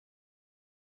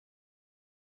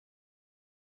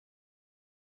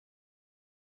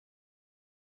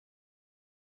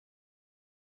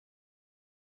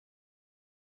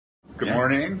Good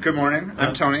morning. Good morning.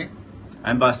 I'm Tony.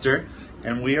 I'm Buster.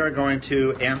 And we are going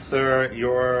to answer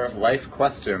your life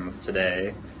questions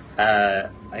today.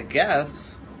 I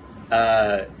guess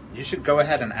you should go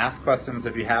ahead and ask questions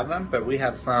if you have them, but we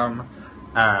have some...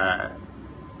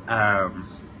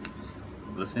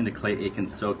 Listening to Clay Aiken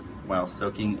soak while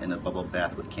soaking in a bubble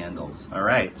bath with candles. All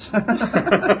right.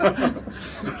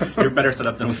 You're better set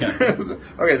up than we are.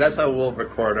 Okay, that's how we'll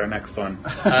record our next one.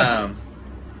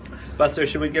 Buster,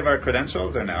 should we give our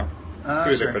credentials or no?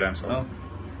 Screw Sure. the credentials. Well,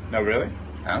 No, really?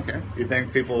 I don't care. You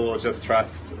think people will just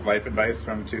trust life advice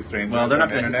from two strangers Well, they're not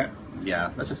on the gonna, internet? Yeah,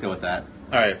 let's just go with that.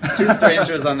 All right, two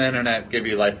strangers on the internet give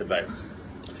you life advice.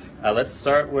 Let's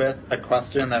start with a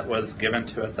question that was given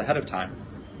to us ahead of time.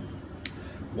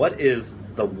 What is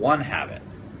the one habit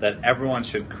that everyone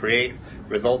should create,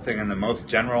 resulting in the most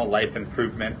general life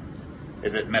improvement?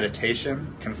 Is it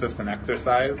meditation, consistent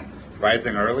exercise,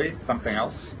 rising early, something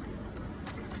else?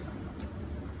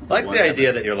 I like the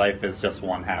idea that your life is just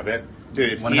one habit.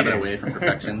 Dude, it's one eating. habit away from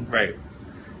perfection. Right.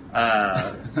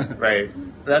 Right.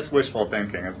 That's wishful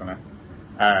thinking, isn't it?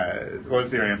 What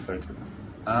was your answer to this?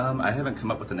 I haven't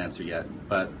come up with an answer yet,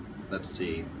 but let's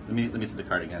see. Let me see the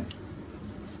card again.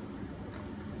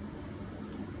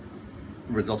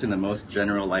 Resulting in the most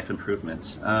general life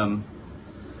improvement.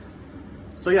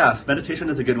 So yeah, meditation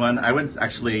is a good one. I would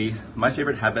actually, my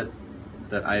favorite habit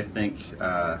that I think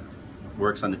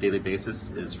works on a daily basis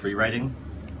is free writing.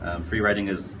 Free writing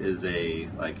is a,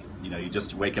 like, you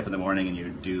just wake up in the morning and you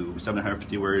do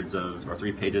 750 words or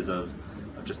 3 pages of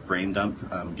just brain dump,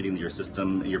 getting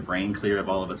your brain clear of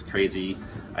all of its crazy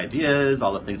ideas,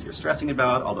 all the things that you're stressing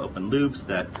about, all the open loops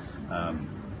that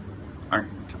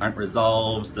aren't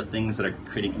resolved, the things that are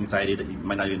creating anxiety that you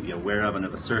might not even be aware of under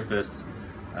the surface.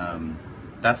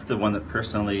 That's the one that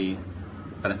personally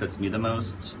benefits me the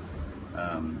most.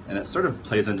 And it sort of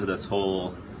plays into this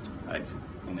whole,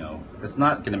 it's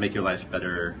not going to make your life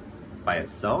better by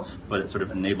itself, but it sort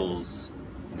of enables,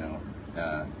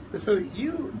 So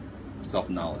you...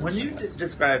 self-knowledge. When you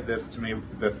described this to me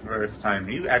the first time,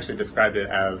 you actually described it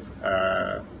as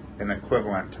an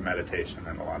equivalent to meditation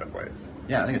in a lot of ways.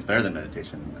 Yeah, I think it's better than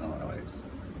meditation in a lot of ways.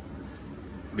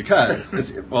 Because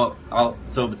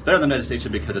so it's better than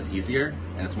meditation because it's easier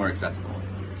and it's more accessible.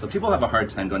 So people have a hard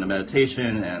time going to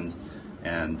meditation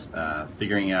and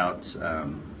figuring out,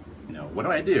 what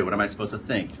do I do? What am I supposed to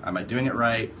think? Am I doing it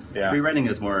right? Yeah. Free writing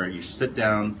is more, you sit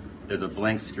down, there's a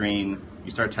blank screen,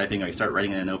 you start typing or you start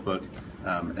writing in a notebook,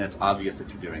 and it's obvious that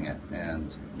you're doing it.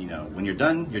 And, when you're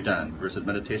done, you're done. Versus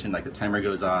meditation, like the timer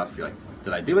goes off, you're like,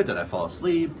 did I do it? Did I fall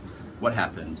asleep? What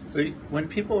happened? So when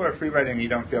people are free writing, you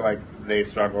don't feel like they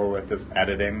struggle with just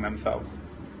editing themselves?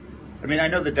 I mean, I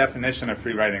know the definition of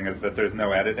free writing is that there's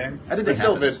no editing. Editing but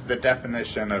still, happens. the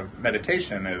definition of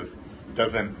meditation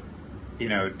doesn't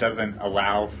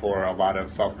allow for a lot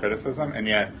of self-criticism, and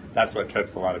yet that's what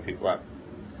trips a lot of people up.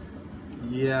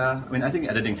 Yeah, I mean, I think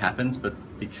editing happens, but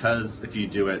because if you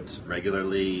do it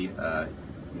regularly,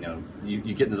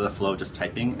 you get into the flow of just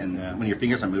typing, and when your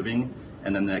fingers are moving,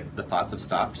 and then the thoughts have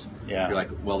stopped, you're like,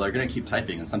 well, they're going to keep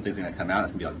typing, and something's going to come out.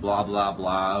 It's going to be like blah blah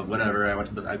blah, whatever.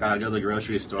 I gotta go to the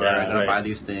grocery store. I gotta buy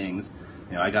these things.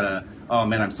 Oh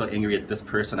man, I'm so angry at this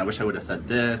person. I wish I would have said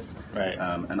this. Right.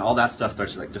 And all that stuff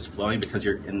starts just flowing because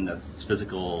you're in this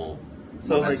physical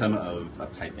momentum of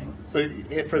typing. So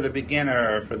for the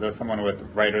beginner, or for someone with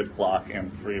writer's block in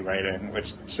free writing,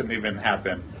 which shouldn't even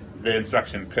happen, the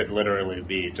instruction could literally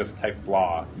be just type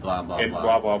blah. Blah, blah, blah.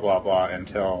 Blah, blah, blah, blah,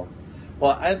 until...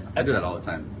 Well, I do that all the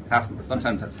time.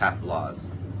 Sometimes that's half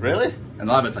blahs. Really? And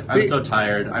a lot of it's like, I'm so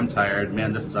tired,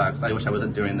 man, this sucks, I wish I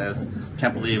wasn't doing this,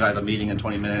 can't believe I have a meeting in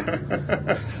 20 minutes.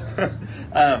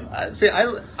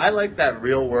 I like that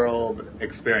real world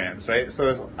experience, right?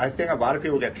 So I think a lot of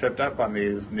people get tripped up on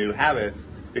these new habits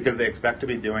because they expect to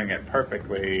be doing it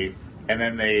perfectly, and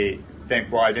then they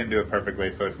think, well, I didn't do it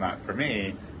perfectly, so it's not for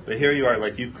me. But here you are,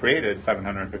 like, you've created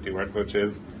 750 words, which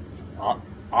is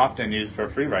often used for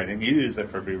free writing. You use it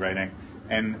for free writing,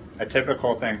 and a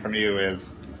typical thing from you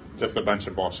is just a bunch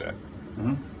of bullshit.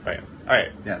 Mm-hmm. Right. All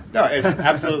right. Yeah. No, it's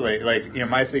absolutely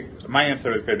my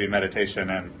answer is going to be meditation,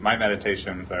 and my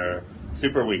meditations are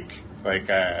super weak, like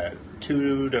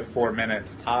 2 to 4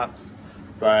 minutes tops.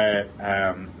 But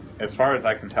as far as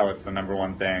I can tell, it's the number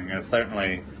one thing. And it's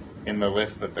certainly in the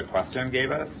list that the question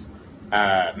gave us.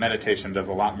 Meditation does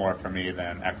a lot more for me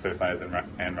than exercise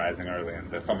and rising early,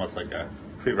 and it's almost like a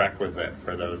prerequisite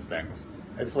for those things.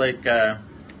 It's like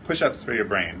push-ups for your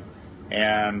brain,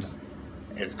 and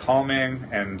it's calming.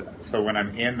 And so when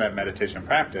I'm in that meditation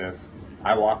practice,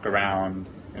 I walk around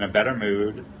in a better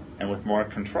mood and with more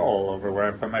control over where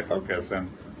I put my focus. And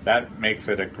that makes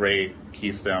it a great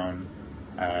keystone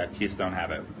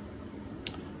habit.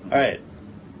 All right.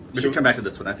 We should come back to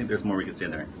this one. I think there's more we can say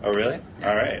there. Oh, really? Yeah.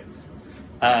 All right.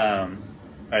 All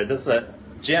right, this is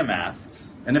Jim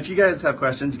asks. And if you guys have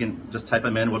questions, you can just type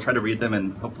them in. We'll try to read them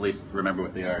and hopefully remember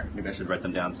what they are. Maybe I should write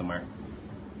them down somewhere.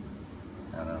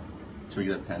 I don't know. Should we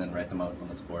get a pen and write them out on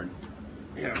this board?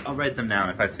 Yeah, I'll write them down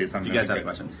if I see something. You guys have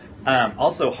questions.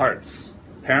 Also, hearts.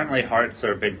 Apparently, hearts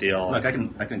are a big deal. Look, I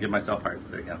can give myself hearts.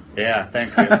 There you go. Yeah,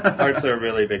 thank you. Hearts are a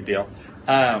really big deal.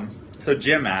 So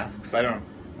Jim asks,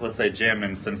 let's say Jim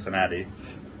in Cincinnati,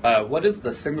 what is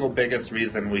the single biggest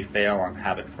reason we fail on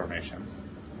habit formation?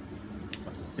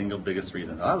 What's the single biggest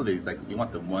reason? A lot of these, like, you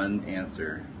want the one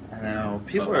answer. I know.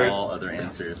 All other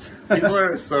answers. People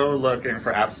are so looking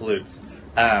for absolutes.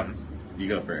 You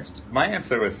go first. My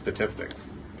answer was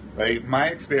statistics. Like, my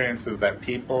experience is that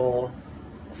people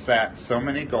set so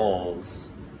many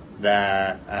goals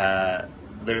that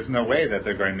there's no way that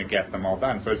they're going to get them all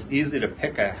done. So it's easy to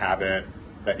pick a habit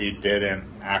that you didn't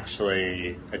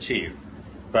actually achieve.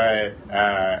 But,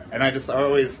 and I just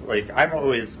always, I'm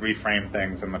always reframe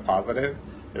things in the positive,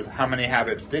 is how many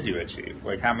habits did you achieve?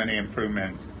 Like, how many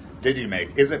improvements did you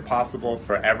make? Is it possible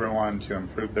for everyone to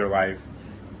improve their life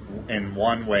in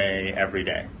one way every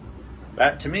day?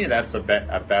 That, to me, that's a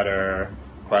better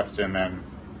question than,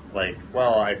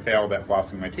 I failed at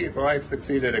flossing my teeth. Well, I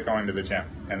succeeded at going to the gym.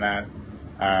 And that,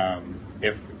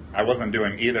 if I wasn't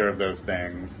doing either of those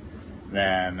things,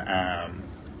 then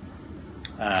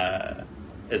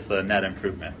it's a net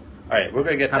improvement. All right, we're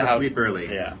going to get how to to sleep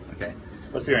early. Yeah. Okay.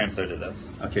 What's your answer to this?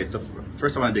 Okay, so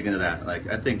first I want to dig into that.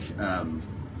 I think,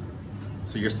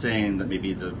 so you're saying that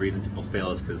maybe the reason people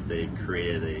fail is because they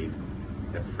created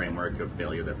a framework of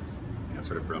failure that's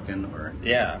sort of broken, or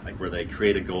where they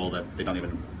create a goal that they don't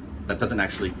even, that doesn't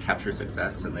actually capture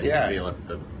success, and they fail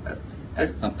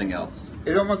at something else.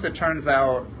 It turns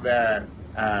out that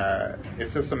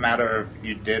it's just a matter of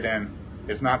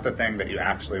it's not the thing that you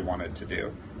actually wanted to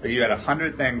do. That you had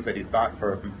 100 things that you thought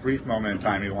for a brief moment in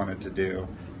time you wanted to do,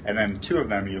 and then 2 of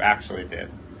them you actually did.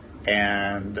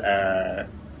 And I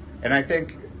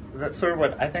think that's sort of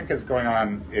what I think is going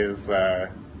on is, I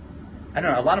don't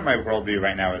know, a lot of my worldview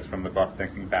right now is from the book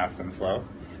Thinking Fast and Slow.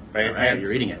 Right? All right, you're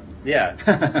reading it.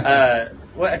 Yeah.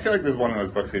 Well, I feel like this is one of those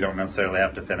books you don't necessarily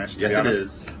have to finish. Yes, it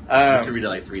is. You have to read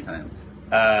it 3 times.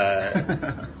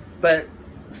 But,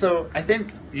 so I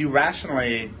think you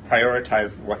rationally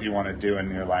prioritize what you want to do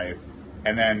in your life,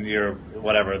 and then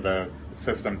the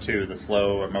system 2, the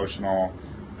slow, emotional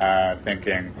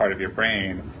thinking part of your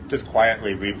brain, just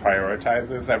quietly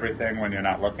reprioritizes everything when you're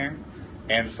not looking.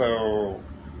 And so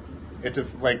it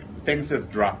just, things just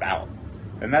drop out.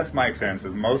 And that's my experience,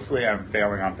 is mostly I'm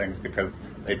failing on things because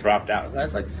they dropped out. I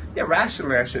was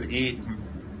rationally I should eat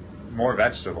more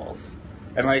vegetables.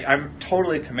 And I'm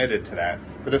totally committed to that.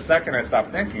 But the second I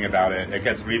stop thinking about it, it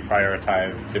gets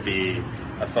reprioritized to be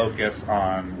a focus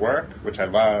on work, which I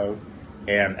love,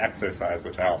 and exercise,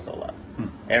 which I also love.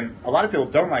 And a lot of people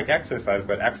don't like exercise,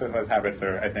 but exercise habits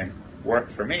I think, work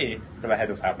for me because I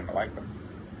just happen to like them.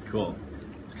 Cool.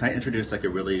 So can I introduce a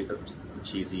really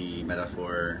cheesy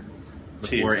metaphor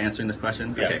before answering this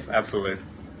question? Yes, okay. Absolutely.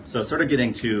 So sort of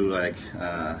getting to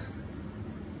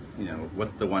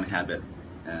what's the one habit,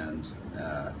 and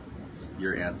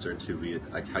your answer to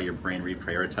how your brain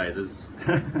reprioritizes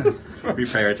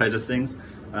things.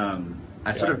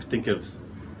 I sort of think of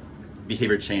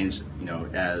behavior change,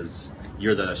 as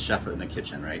you're the chef in the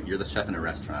kitchen, right? You're the chef in a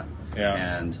restaurant.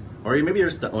 Yeah. Or maybe you're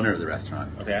just the owner of the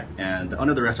restaurant. Okay. And the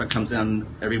owner of the restaurant comes in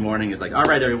every morning, is like, all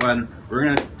right, everyone, we're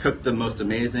going to cook the most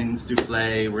amazing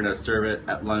souffle. We're going to serve it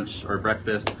at lunch or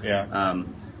breakfast. Yeah.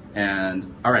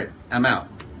 And all right, I'm out,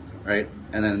 right?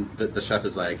 And then the chef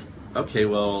is like, okay,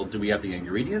 well, do we have the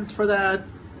ingredients for that?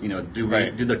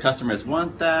 Do the customers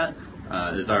want that?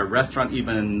 Is our restaurant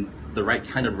even the right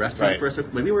kind of restaurant for us?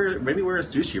 Maybe we're a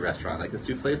sushi restaurant. The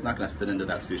souffle is not going to fit into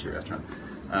that sushi restaurant.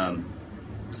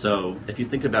 So if you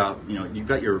think about, you've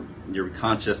got your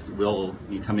conscious will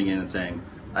coming in and saying,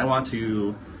 I want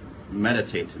to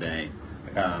meditate today.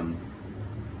 One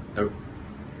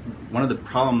of the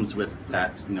problems with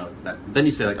that, that then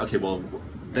you say okay, well,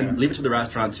 then leave it to the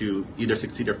restaurant to either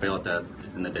succeed or fail at that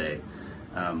in the day.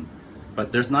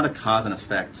 But there's not a cause and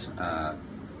effect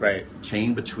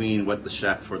chain between what the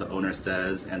chef or the owner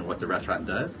says and what the restaurant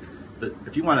does. But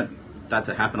if you want that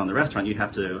to happen on the restaurant, you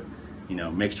have to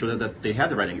make sure that they have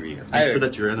the right ingredients. Make sure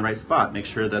that you're in the right spot. Make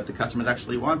sure that the customers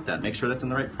actually want that. Make sure that's in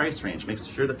the right price range. Make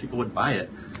sure that people would buy it.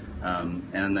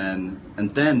 And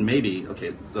then maybe,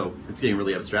 okay, so it's getting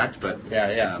really abstract, but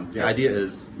the idea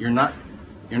is you're not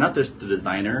you're not just the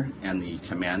designer and the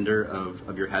commander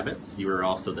of your habits. You are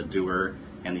also the doer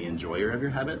and the enjoyer of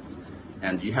your habits.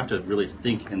 And you have to really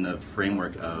think in the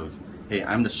framework of, hey,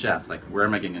 I'm the chef. Like, where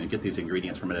am I going to get these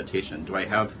ingredients for meditation? Do I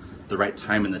have the right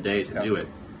time in the day to do it?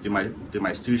 Do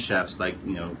my sous chefs, like,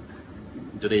 you know,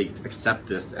 do they accept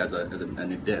this as a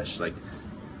new dish? Like,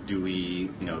 do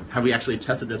we, you know, have we actually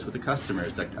tested this with the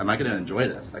customers? Like, am I going to enjoy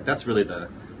this? Like, that's really the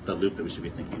loop that we should be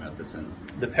thinking about this in.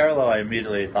 The parallel I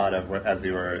immediately thought of as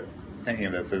you were thinking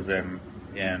of this is in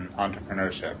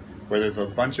entrepreneurship, where there's a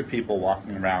bunch of people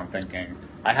walking around thinking,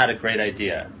 I had a great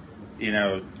idea, you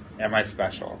know, am I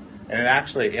special? And it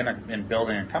actually, in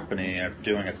building a company or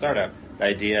doing a startup, the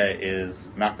idea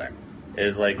is nothing.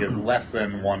 Is less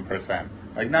than 1%.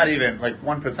 Like, not even, like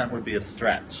 1% would be a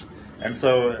stretch. And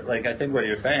so, like, I think what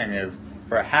you're saying is,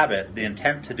 for a habit, the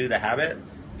intent to do the habit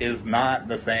is not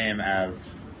the same as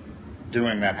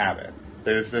doing that habit.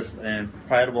 There's just an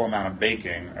incredible amount of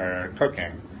baking or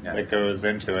cooking that goes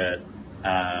into it,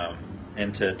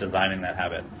 into designing that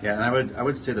habit. Yeah, and I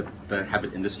would say that the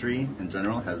habit industry in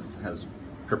general has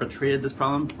perpetrated this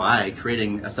problem by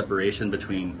creating a separation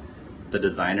between the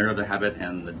designer of the habit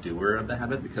and the doer of the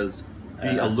habit, because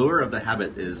the allure of the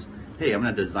habit is, hey, I'm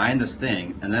going to design this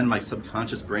thing, and then my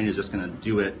subconscious brain is just going to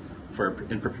do it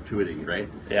in perpetuity, right?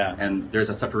 Yeah. And there's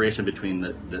a separation between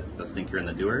the thinker and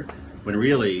the doer, when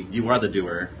really you are the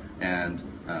doer, and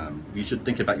you should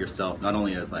think about yourself not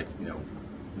only as, like, you know,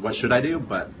 what should I do,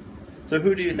 but... So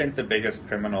who do you think the biggest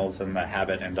criminals in the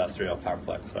habit industrial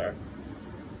complex are?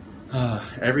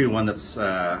 Everyone that's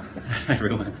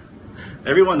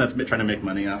everyone that's trying to make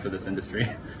money off of this industry,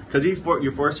 because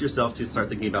you force yourself to start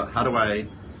thinking about, how do I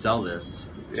sell this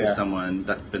to someone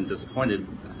that's been disappointed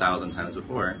 1,000 times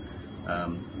before,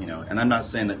 you know. And I'm not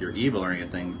saying that you're evil or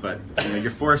anything, but you know,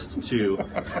 you're forced to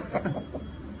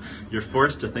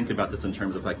think about this in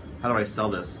terms of, like, how do I sell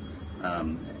this,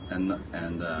 but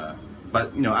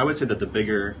you know, I would say that the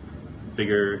bigger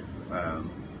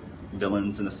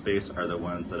villains in the space are the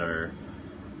ones that are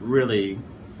really,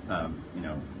 you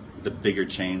know, the bigger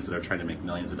chains that are trying to make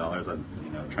millions of dollars on, you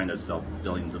know, trying to sell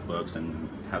billions of books and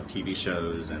have TV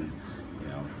shows, and you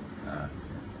know,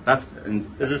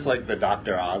 is this like the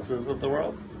Dr. Oz's of the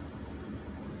world?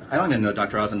 I don't even know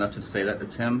Dr. Oz enough to say that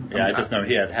it's him. Yeah, I just know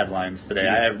he had headlines today.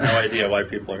 I have no idea why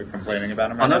people are complaining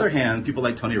about him. On the other hand, people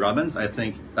like Tony Robbins, I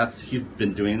think he's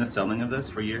been doing the selling of this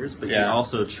for years, but he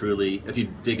also truly, if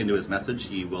you dig into his message,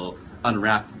 he will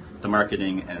unwrap the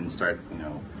marketing and start, you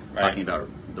know, talking about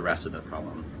the rest of the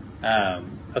problem.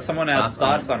 Someone asked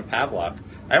thoughts on Pavlok.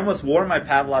 I almost wore my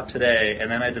Pavlok today, and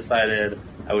then I decided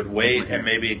I would wait and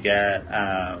maybe get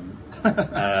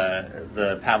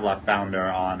the Pavlok founder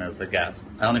on as a guest.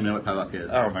 I don't even know what Pavlok is.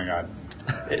 Oh my god.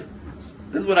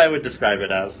 This is what I would describe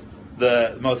it as.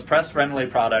 The most press-friendly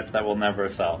product that will never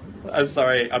sell. I'm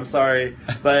sorry,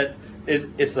 but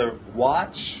it's a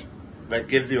watch that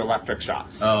gives you electric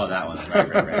shocks. Oh, that one.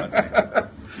 Right. Okay.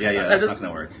 Yeah, that's not going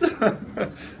to work.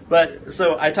 But,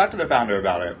 so I talked to the founder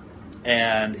about it,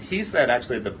 and he said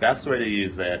actually the best way to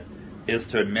use it is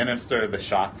to administer the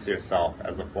shocks yourself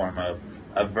as a form of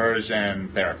aversion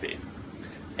therapy.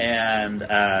 And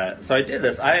so I did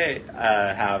this. I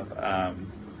have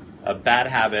a bad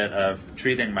habit of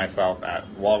treating myself at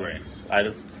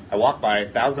Walgreens. I walk by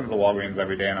thousands of Walgreens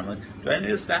every day, and I'm like, do I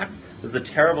need a snack? This is a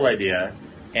terrible idea.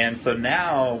 And so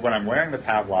now, when I'm wearing the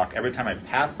Pavlok, every time I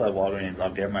pass the Walgreens,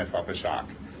 I'll give myself a shock.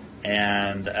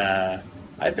 And I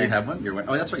think... Do you have one?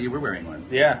 Oh, that's right, you were wearing one.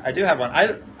 Yeah, I do have one.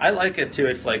 I like it, too.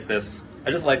 It's like this...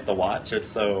 I just like the watch.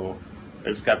 It's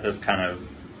got this kind of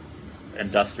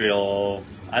industrial...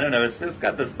 I don't know, it's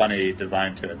got this funny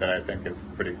design to it that I think is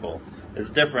pretty cool. It's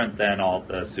different than all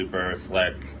the super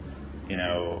slick, you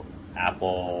know,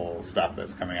 Apple stuff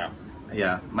that's coming out.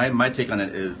 Yeah, my take on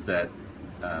it is that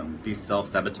these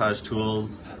self-sabotage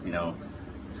tools, you know,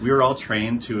 we were all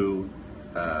trained to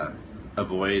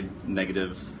avoid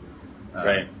negative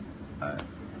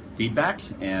feedback,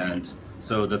 and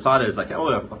so the thought is like,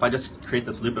 oh, if I just create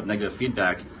this loop of negative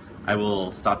feedback, I will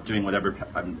stop doing whatever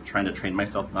I'm trying to train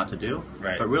myself not to do.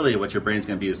 Right. But really what your brain's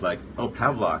going to be is like, oh,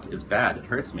 Pavlok is bad, it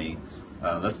hurts me.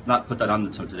 Let's not put that on the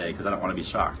today because I don't want to be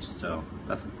shocked. So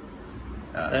that's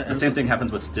the same thing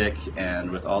happens with Stick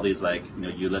and with all these, like, you know,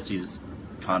 Ulysses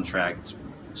contract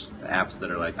apps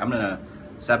that are like, I'm going to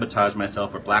sabotage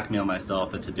myself or blackmail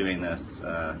myself into doing this.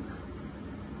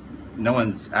 No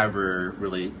one's ever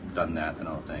really done that, I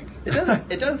don't think.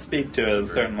 It does speak to a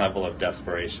certain level of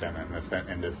desperation in this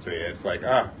industry. It's like,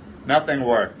 nothing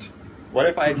worked. What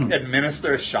if I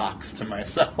administer shocks to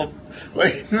myself?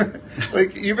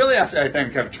 like you really have to, I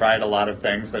think, have tried a lot of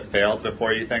things that failed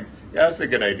before you think, yeah, that's a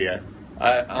good idea.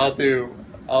 I'll do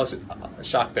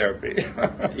shock therapy.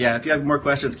 Yeah, if you have more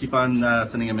questions, keep on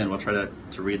sending them in. We'll try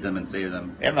to read them and save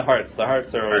them. And the hearts are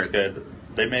always good.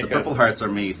 They make the purple hearts are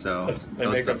me, so they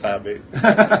make us happy.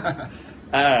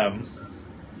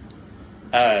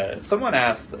 Someone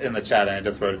asked in the chat, and I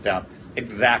just wrote it down.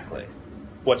 Exactly,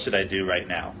 what should I do right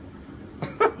now?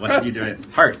 What should you do?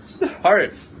 Hearts.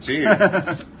 Hearts.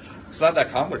 Jeez. It's not that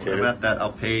complicated. What about that?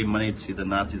 I'll pay money to the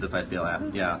Nazis if I fail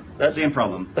at. Yeah, that's the same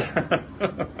problem.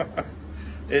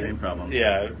 Same problem.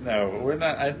 Yeah, no, we're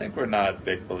not. I think we're not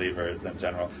big believers in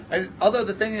general. Although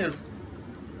the thing is,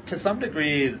 to some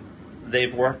degree,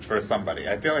 they've worked for somebody.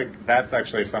 I feel like that's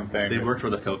actually something. They've worked for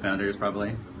the co-founders,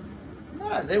 probably.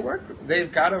 No,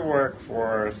 they've got to work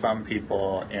for some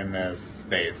people in this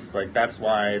space. Like, that's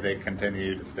why they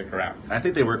continue to stick around. I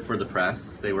think they work for the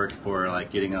press. They work for,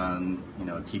 like, getting on,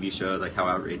 TV shows, like How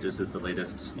Outrageous is the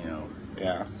latest,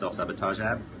 self-sabotage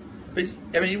app. But,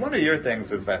 I mean, one of your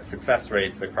things is that success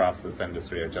rates across this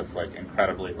industry are just, like,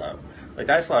 incredibly low. Like,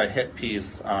 I saw a hit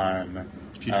piece on...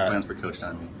 Future plans for Coach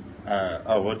on me.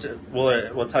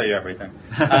 We'll tell you everything.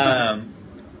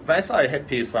 But I saw a hit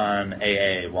piece on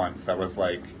AA once that was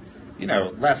like,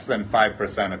 less than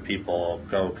 5% of people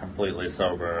go completely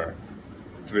sober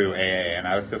through AA. And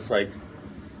I was just like,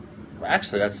 well,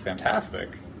 actually, that's fantastic.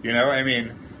 I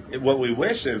mean, what we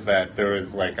wish is that there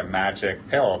was like a magic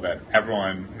pill that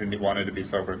everyone who wanted to be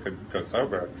sober could go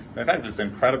sober. But in fact, it's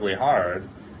incredibly hard.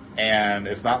 And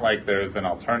it's not like there's an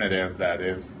alternative that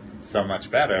is so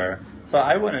much better. So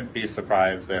I wouldn't be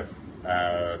surprised if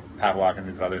Pavlok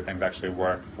and these other things actually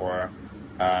work for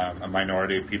a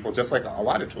minority of people, just like a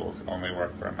lot of tools only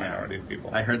work for a minority of people.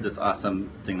 I heard this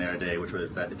awesome thing the other day, which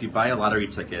was that if you buy a lottery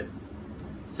ticket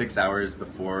 6 hours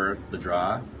before the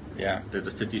draw, there's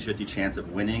a 50-50 chance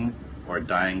of winning or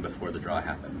dying before the draw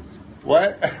happens.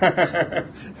 What?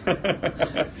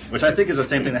 Which I think is the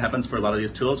same thing that happens for a lot of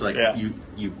these tools. Like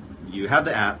you have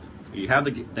the app, you have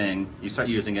the thing, you start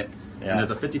using it, and there's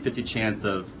a 50-50 chance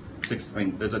of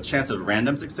there's a chance of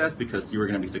random success because you were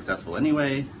going to be successful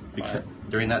anyway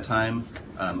during that time,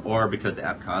 or because the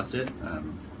app caused it.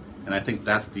 And I think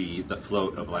that's the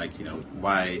float of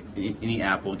why any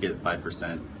app will get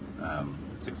 5%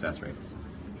 success rates.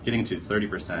 Getting to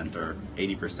 30% or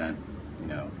 80%,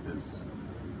 is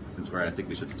where I think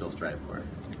we should still strive for.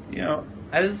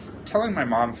 I was telling my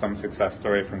mom some success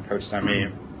story from Coach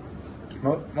Dummy,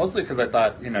 mostly because I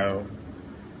thought,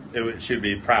 she'd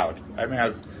be proud. I mean, I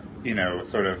was,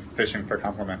 sort of fishing for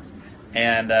compliments.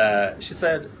 And what she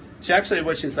said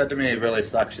to me really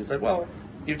stuck. She said, well,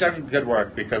 you've done good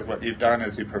work because what you've done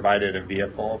is you provided a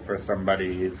vehicle for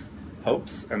somebody's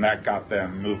hopes, and that got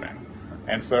them moving.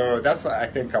 And so that's, I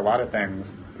think, a lot of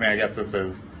things. I mean, I guess this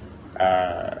is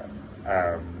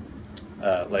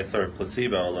like sort of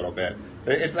placebo a little bit.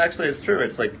 But it's true.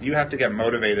 It's like you have to get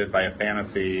motivated by a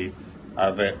fantasy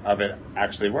of it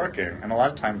actually working. And a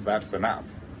lot of times that's enough.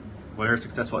 What are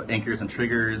successful anchors and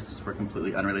triggers for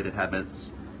completely unrelated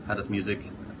habits? How does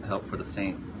music help for the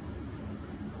same?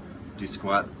 Do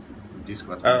squats?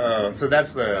 Oh, so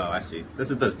that's the... Oh, I see.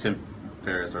 This is the Tim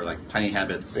Ferriss or like Tiny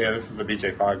Habits. Yeah, this is the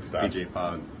BJ Fogg stuff. BJ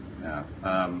Fogg, yeah.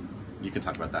 You can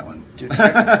talk about that one.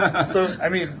 So, I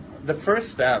mean, the first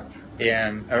step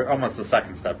or almost the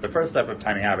second step, the first step of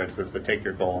Tiny Habits is to take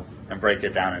your goal and break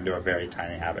it down into a very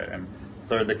tiny habit. And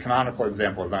so the canonical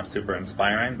example is not super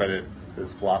inspiring, but it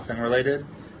is flossing related,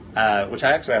 which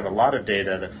I actually have a lot of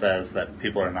data that says that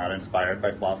people are not inspired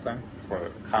by flossing. It's for a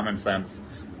common sense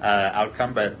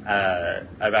outcome, but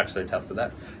I've actually tested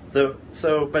that.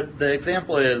 But the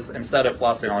example is, instead of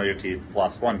flossing all your teeth,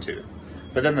 floss one tooth.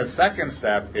 But then the second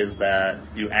step is that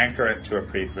you anchor it to a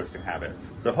pre-existing habit.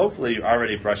 So hopefully you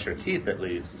already brush your teeth at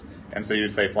least, and so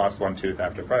you'd say floss one tooth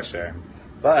after brushing.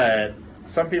 But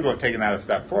some people have taken that a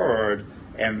step forward,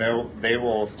 and they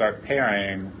will start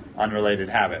pairing unrelated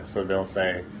habits. So they'll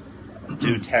say,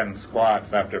 do 10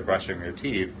 squats after brushing your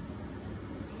teeth.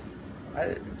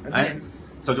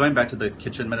 So going back to the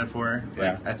kitchen metaphor,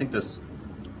 I think this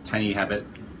tiny habit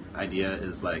idea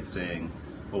is like saying,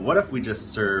 well, what if we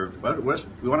just served, what if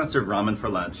we want to serve ramen for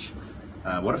lunch?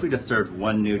 What if we just served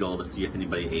one noodle to see if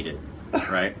anybody ate it,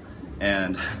 right?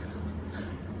 And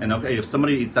okay, if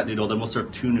somebody eats that noodle, then we'll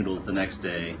serve 2 noodles the next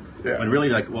day. Yeah. When really,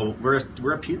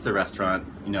 we're a pizza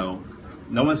restaurant, no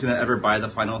one's going to ever buy the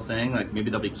final thing. Like,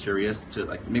 maybe they'll be curious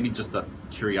to, maybe just the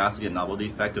curiosity and novelty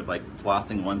effect of,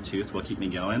 flossing one tooth will keep me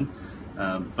going.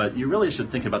 But you really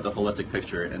should think about the holistic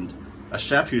picture. And a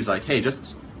chef who's like, hey,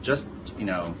 just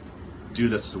do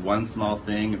this one small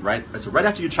thing. So right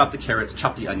after you chop the carrots,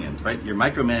 chop the onions, right? You're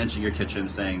micromanaging your kitchen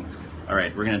saying, all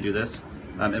right, we're going to do this.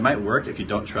 It might work if you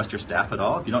don't trust your staff at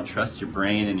all. If you don't trust your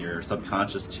brain and your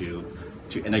subconscious to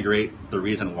to integrate the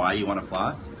reason why you want to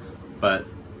floss. But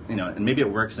and maybe it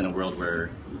works in a world where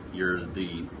you're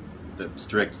the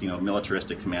strict,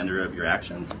 militaristic commander of your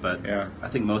actions. But I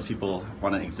think most people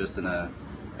want to exist in a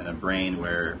brain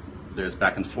where there's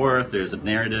back and forth, there's a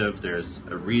narrative, there's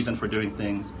a reason for doing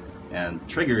things, and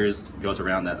triggers goes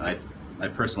around that. I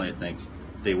personally think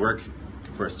they work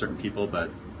for certain people,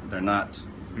 but they're not.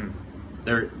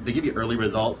 They give you early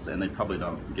results, and they probably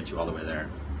don't get you all the way there.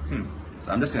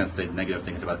 So I'm just going to say negative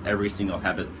things about every single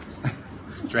habit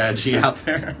strategy out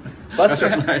there. Buster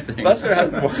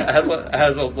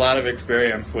has a lot of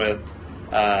experience with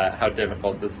how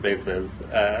difficult this space is.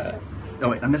 Oh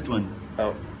wait, I missed one.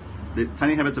 Oh, the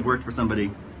tiny habits have worked for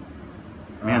somebody.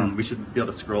 Man, we should be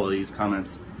able to scroll these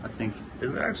comments. I think.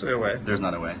 Is there actually a way? There's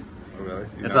not a way. Oh, really?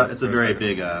 It's a very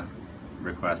big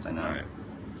request, I know. Right.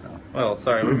 So. Well,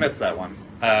 sorry, we missed that one.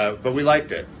 But we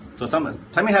liked it. So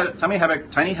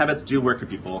tiny habits do work for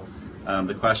people.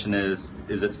 The question is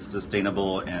it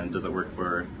sustainable, and does it work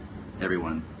for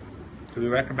everyone? Do we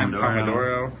recommend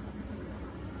Pomodoro?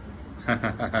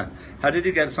 How did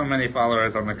you get so many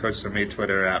followers on the Coach to Me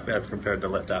Twitter app as compared to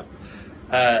Lift Up?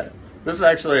 This is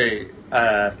actually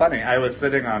funny. I was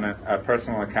sitting on a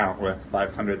personal account with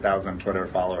 500,000 Twitter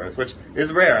followers, which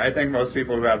is rare. I think most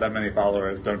people who have that many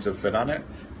followers don't just sit on it.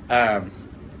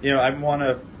 I'm one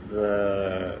of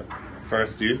the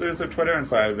first users of Twitter, and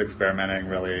so I was experimenting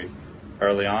really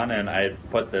early on, and I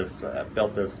built this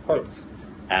quotes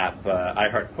app, I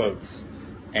Heart Quotes,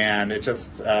 and it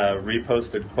just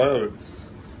reposted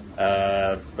quotes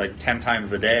like 10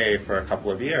 times a day for a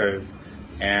couple of years,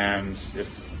 and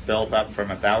it's built up from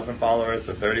 1,000 followers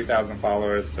to 30,000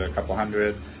 followers to a couple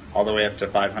hundred, all the way up to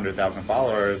 500,000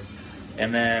 followers.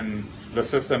 And then the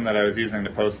system that I was using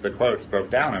to post the quotes broke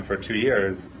down, and for 2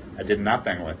 years I did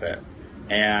nothing with it.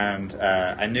 And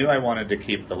I knew I wanted to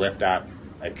keep the Lyft app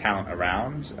account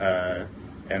around,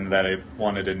 and that I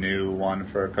wanted a new one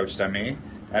for Coach to Me.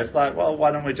 I just thought, well,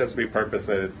 why don't we just repurpose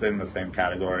it? It's in the same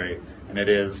category, and it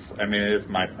is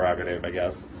my prerogative, I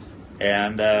guess.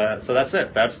 And so that's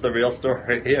it. That's the real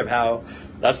story of how,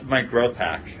 that's my growth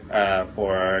hack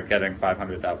for getting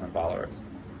 500,000 followers.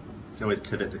 You can always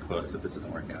pivot to quotes if this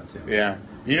isn't working out too. Yeah.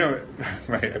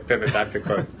 Right, I pivot back to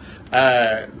quotes.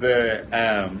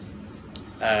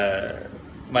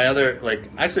 My other,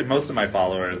 actually most of my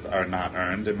followers are not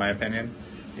earned, in my opinion.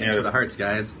 Thanks for the hearts,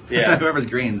 guys. Yeah. Whoever's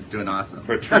green's doing awesome.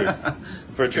 For truth.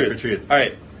 For truth. All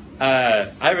right.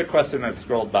 I have a question that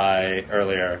scrolled by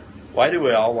earlier. Why do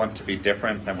we all want to be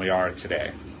different than we are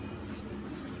today?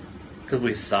 Because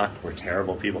we suck. We're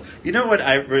terrible people. You know what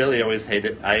I really always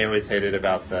hated? I always hated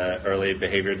about the early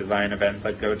behavior design events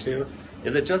I'd go to?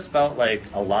 Is it just felt like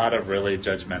a lot of really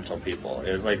judgmental people.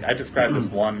 It was like, I described this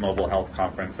one mobile health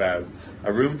conference as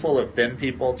a room full of thin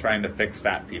people trying to fix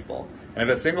fat people. And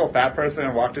if a single fat person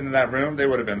had walked into that room, they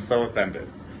would have been so offended.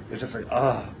 They're just like,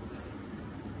 oh,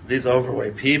 these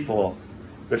overweight people,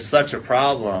 they're such a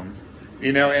problem.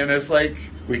 And it's like,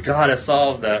 we gotta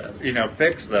solve that,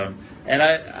 fix them. And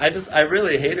I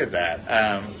really hated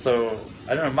that. So,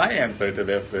 I don't know, my answer to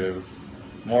this is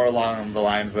more along the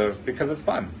lines of, because it's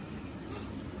fun.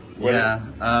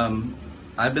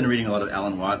 I've been reading a lot of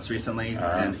Alan Watts recently,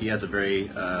 and he has a very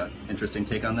interesting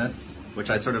take on this, which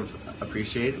I sort of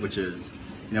appreciate, which is,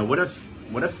 what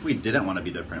if we didn't want to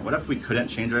be different? What if we couldn't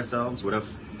change ourselves? What if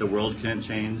the world couldn't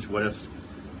change? What if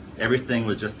everything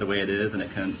was just the way it is and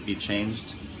it couldn't be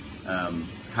changed?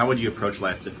 How would you approach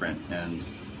life different? And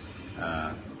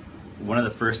one of the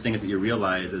first things that you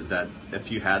realize is that if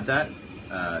you had that,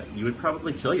 you would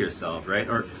probably kill yourself, right?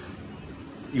 Or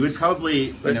you would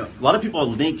probably, a lot of people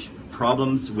link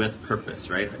problems with purpose,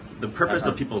 right? The purpose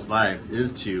of people's lives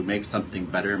is to make something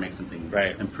better, make something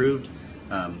improved.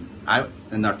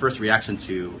 And our first reaction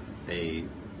to a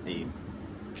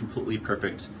completely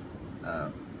perfect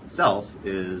self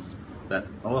is that,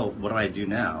 oh, well, what do I do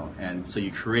now? And so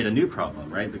you create a new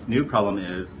problem, right? The new problem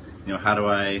is, how do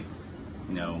I,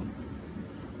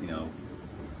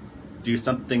 do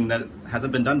something that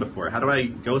hasn't been done before? How do I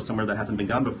go somewhere that hasn't been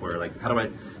gone before?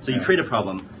 So you create a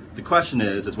problem. The question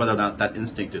is whether or not that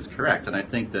instinct is correct. And I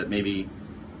think that maybe,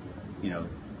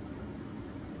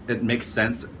 it makes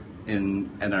sense in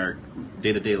our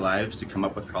day-to-day lives to come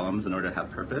up with problems in order to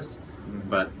have purpose. Mm-hmm.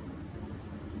 But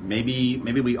maybe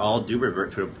we all do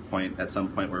revert to a point at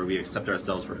some point where we accept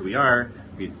ourselves for who we are.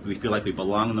 We feel like we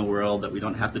belong in the world, that we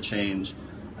don't have to change.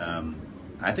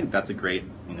 I think that's a great,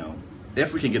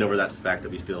 if we can get over that fact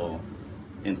that we feel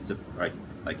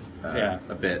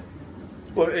a bit.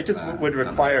 Well, it just would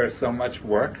require so much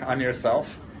work on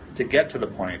yourself to get to the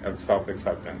point of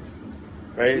self-acceptance.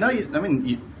 right? No,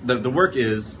 the work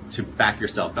is to back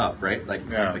yourself up, right? Like,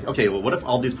 okay, well, what if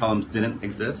all these problems didn't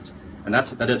exist? And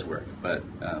that is work, but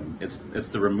it's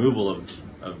the removal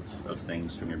of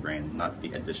things from your brain, not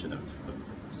the addition of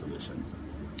solutions.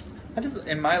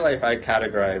 In my life, I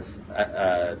categorize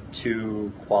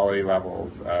 2 quality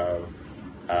levels of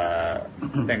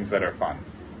things that are fun,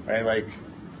 right? Like,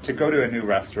 to go to a new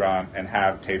restaurant and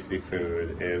have tasty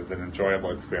food is an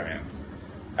enjoyable experience.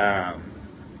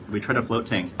 We tried a float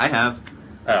tank. I have.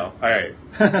 Oh, all right.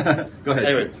 Go ahead.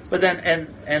 Anyway, but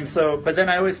then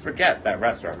I always forget that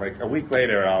restaurant. Like, a week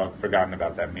later, I'll have forgotten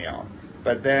about that meal.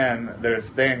 But then there's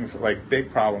things like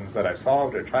big problems that I've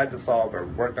solved or tried to solve or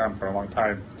worked on for a long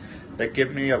time that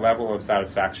give me a level of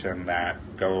satisfaction that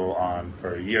go on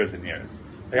for years and years.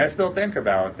 Like, I still think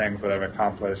about things that I've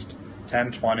accomplished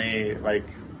 10, 20,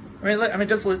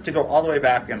 just to go all the way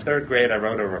back in 3rd grade, I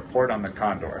wrote a report on the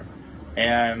condor.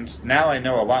 And now I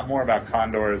know a lot more about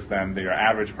condors than your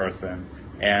average person,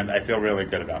 and I feel really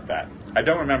good about that. I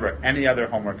don't remember any other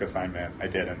homework assignment I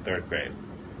did in 3rd grade,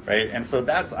 right? And so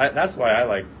that's why I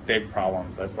like big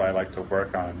problems. That's why I like to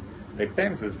work on big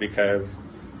things, is because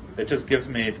it just gives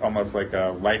me almost like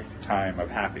a lifetime of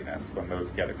happiness when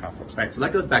those get accomplished. Right, so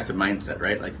that goes back to mindset,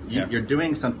 right? Like, you're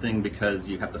doing something because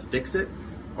you have to fix it,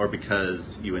 or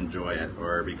because you enjoy it,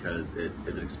 or because it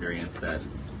is an experience that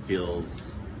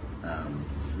feels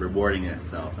rewarding in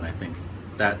itself. And I think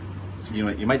that you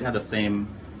might have the same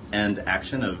end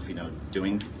action of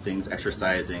doing things,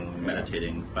 exercising,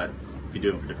 meditating, but if you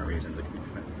do them for different reasons, it can be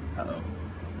different.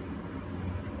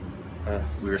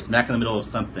 We were smack in the middle of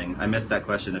something. I missed that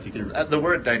question. If you can, the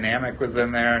word dynamic was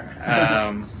in there.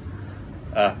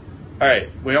 All right,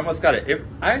 we almost got it.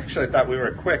 I actually thought we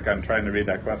were quick on trying to read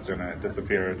that question, and it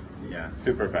disappeared. Yeah,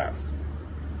 super fast.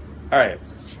 All right.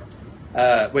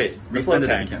 Wait, the float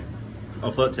tank. Oh,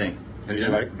 float tank. I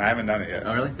haven't done it yet.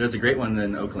 Oh, really? There's a great one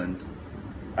in Oakland.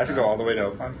 I have to go all the way to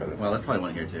Oakland for this. Well, there's probably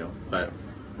one here too, but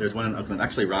there's one in Oakland.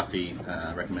 Actually, Rafi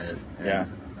recommended it.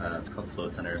 And, it's called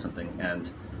Float Center or something. And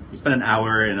you spend an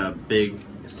hour in a big,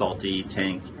 salty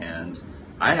tank, and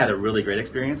I had a really great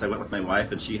experience. I went with my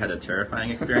wife, and she had a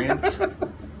terrifying experience.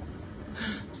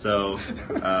 So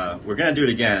we're going to do it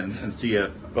again and see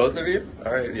if... Both of you?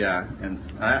 All right. Yeah, and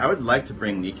I would like to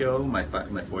bring Nico, my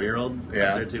 4-year-old,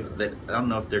 there too. I don't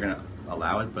know if they're going to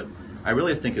allow it, but I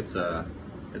really think it's a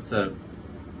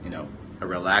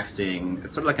relaxing...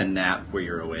 It's sort of like a nap where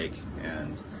you're awake,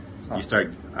 and you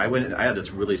start... I had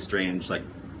this really strange, like,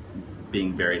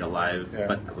 being buried alive,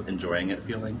 but enjoying it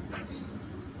feeling.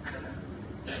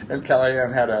 And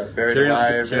Kellyanne had a buried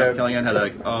alive. Kellyanne had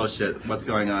a, oh shit, what's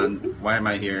going on? Why am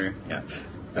I here? Yeah,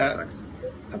 that sucks.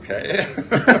 Okay.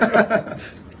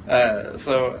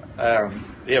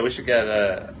 We should get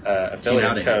a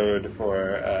affiliate code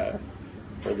for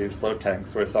these float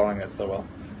tanks. We're selling it so well.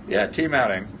 Yeah, team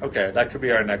outing. Okay, that could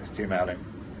be our next team outing.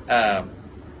 I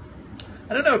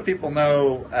don't know if people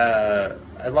know,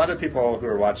 a lot of people who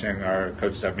are watching are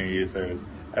Coach.me users.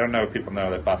 I don't know if people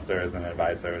know that Buster is an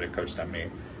advisor to Coach.me.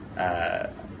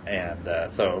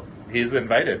 So he's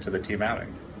invited to the team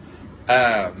outings.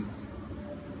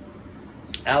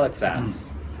 Alex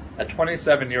asks, a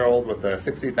 27-year-old with a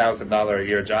 $60,000 a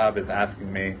year job is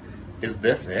asking me, is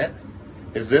this it?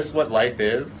 Is this what life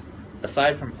is?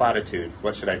 Aside from platitudes,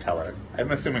 what should I tell her?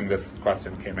 I'm assuming this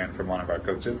question came in from one of our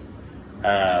coaches.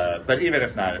 But even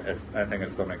if not, I think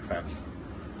it still makes sense.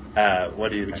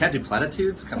 What do you think? We can't do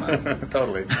platitudes? Come on.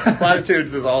 Totally.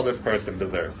 Platitudes is all this person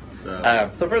deserves.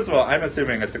 So first of all, I'm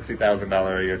assuming a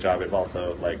 $60,000 a year job is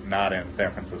also like not in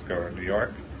San Francisco or New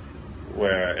York,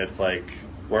 where it's like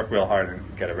work real hard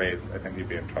and get a raise. I think you'd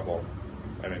be in trouble.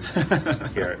 I mean,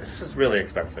 here it's just really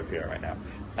expensive here right now.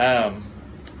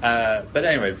 But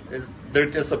anyways, they're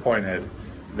disappointed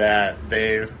that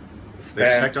they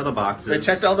checked all the boxes. They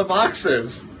checked all the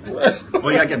boxes. Well,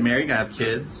 you gotta get married, you gotta have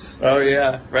kids. Oh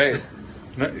yeah, right.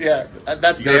 Yeah,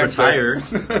 that's you gotta retire.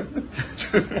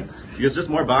 There's just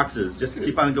more boxes. Just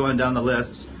keep on going down the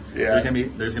list. Yeah,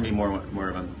 there's gonna be more of them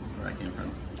where I came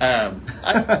from.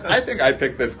 I think I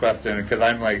picked this question because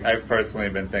I've personally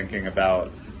been thinking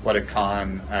about what a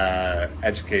con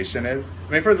education is.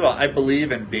 I mean, first of all, I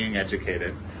believe in being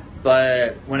educated,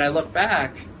 but when I look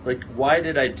back, like, why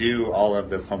did I do all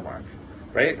of this homework?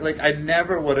 Right? Like, I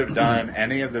never would have done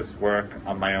any of this work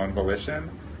on my own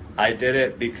volition. I did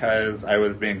it because I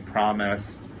was being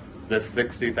promised this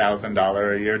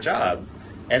 $60,000 a year job.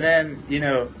 And then,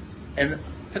 and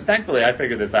thankfully I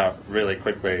figured this out really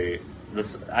quickly.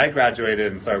 I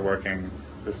graduated and started working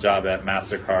this job at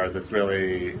MasterCard, this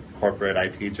really corporate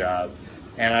IT job.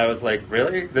 And I was like,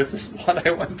 really? This is what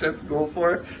I went to school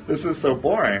for? This is so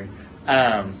boring.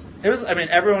 It was. I mean,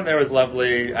 everyone there was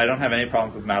lovely. I don't have any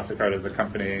problems with MasterCard as a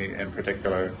company in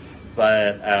particular,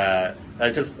 but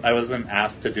I wasn't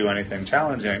asked to do anything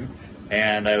challenging,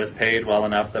 and I was paid well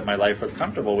enough that my life was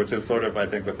comfortable, which is sort of, I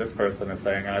think, what this person is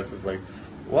saying. And I was just like,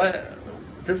 what?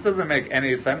 This doesn't make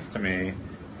any sense to me,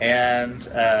 and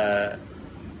I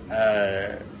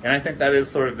think that is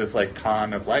sort of this like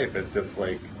con of life. It's just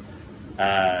like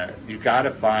you got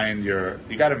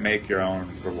to make your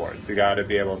own rewards. You got to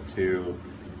be able to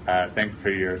think for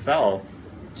yourself,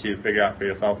 to figure out for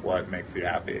yourself what makes you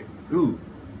happy. Ooh.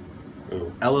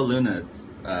 Ella Luna's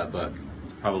book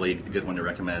is probably a good one to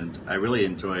recommend. I really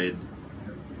enjoyed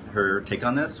her take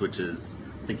on this, which is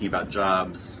thinking about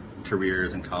jobs,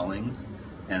 careers, and callings.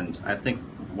 And I think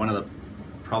one of the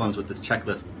problems with this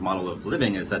checklist model of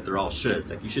living is that they're all shoulds.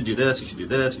 Like, you should do this, you should do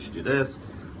this, you should do this,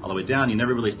 all the way down. You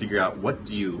never really figure out what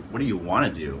do you want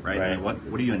to do, right? And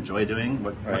what do you enjoy doing?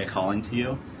 What's calling to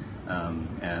you?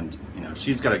 And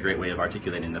she's got a great way of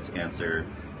articulating this answer.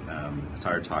 I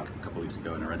saw her talk a couple weeks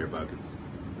ago and I read her book. It's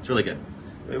really good.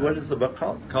 Wait, what is the book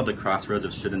called? It's called The Crossroads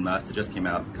of Should and Must. It just came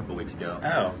out a couple weeks ago.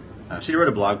 Oh. She wrote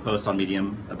a blog post on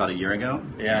Medium about a year ago.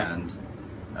 Yeah. And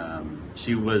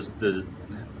she was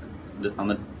on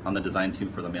the design team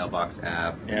for the Mailbox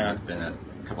app. Yeah. It's been at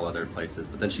a couple other places,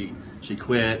 but then she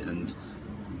quit and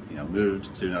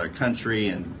moved to another country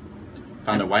and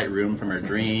found a white room from her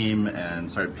dream and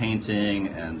started painting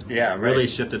and really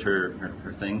shifted her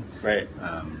thing. Right.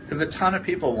 Because a ton of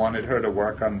people wanted her to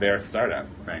work on their startup.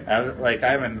 Right.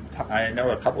 I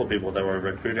know a couple of people that were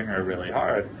recruiting her really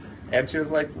hard, and she was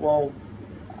like, "Well,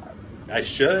 I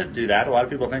should do that. A lot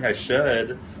of people think I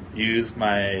should use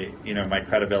my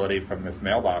credibility from this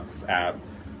Mailbox app.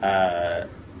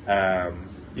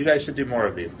 You guys should do more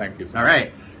of these. Thank you so much. All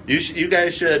right. You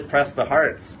guys should press the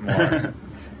hearts more."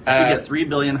 If we get 3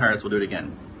 billion hearts, we'll do it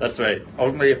again. That's right.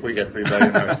 Only if we get 3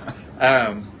 billion hearts.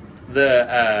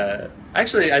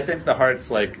 Actually, I think the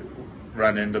hearts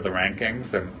run into the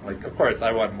rankings, and of course,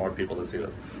 I want more people to see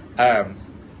this.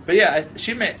 But yeah,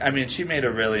 she made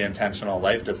a really intentional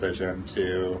life decision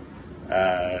to.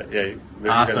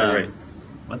 Awesome.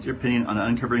 What's your opinion on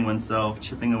uncovering oneself,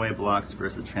 chipping away blocks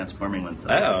versus transforming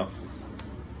oneself?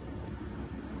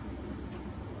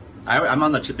 I'm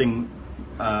on the chipping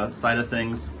side of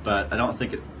things, but I don't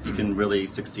think you can really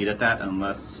succeed at that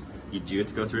unless you do have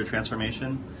to go through a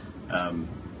transformation.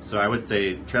 So I would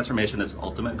say transformation is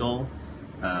ultimate goal,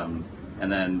 and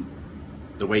then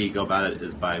the way you go about it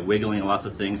is by wiggling lots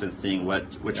of things and seeing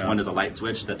which one is a light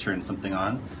switch that turns something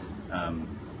on.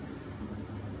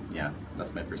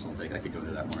 That's my personal take. I could go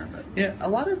into that more. But a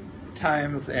lot of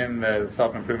times in the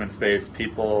self-improvement space,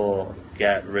 people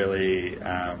get really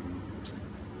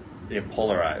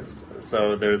polarized.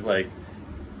 So there's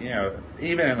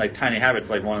even in Tiny Habits,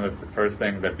 one of the first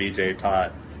things that BJ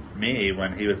taught me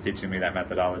when he was teaching me that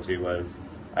methodology was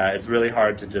it's really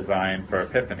hard to design for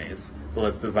epiphanies. So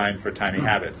let's design for tiny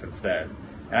habits instead.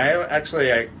 And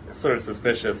I sort of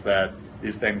suspicious that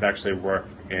these things actually work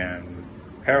in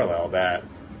parallel, that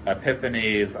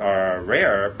epiphanies are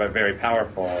rare but very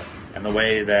powerful, and the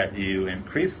way that you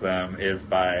increase them is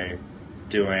by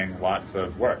doing lots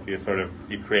of work. You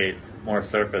create more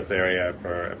surface area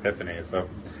for epiphanies. So,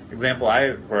 example,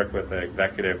 I work with an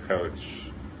executive coach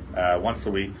once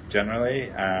a week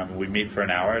generally. We meet for an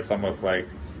hour. It's almost like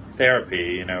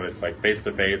therapy. It's face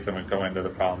to face, and we go into the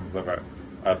problems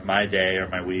of my day or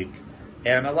my week.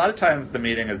 And a lot of times the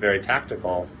meeting is very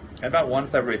tactical. And about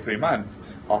once every 3 months,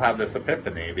 I'll have this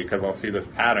epiphany because I'll see this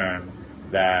pattern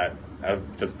that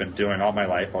I've just been doing all my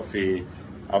life. I'll see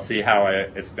how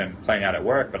it's been playing out at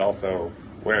work, but also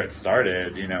where it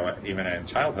started, even in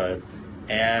childhood.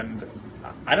 And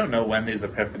I don't know when these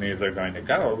epiphanies are going to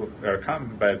go or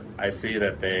come, but I see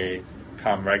that they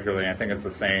come regularly. I think it's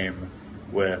the same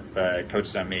with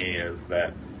Coach.me, is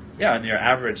that, in your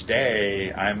average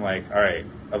day, I'm like, all right,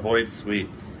 avoid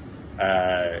sweets,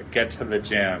 get to the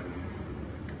gym,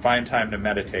 find time to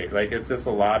meditate. It's just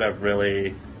a lot of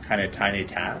really kind of tiny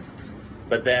tasks.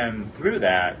 But then through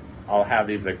that, I'll have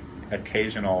these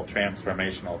occasional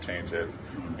transformational changes.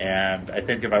 And I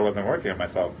think if I wasn't working on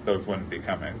myself, those wouldn't be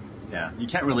coming. Yeah, you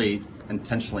can't really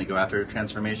intentionally go after a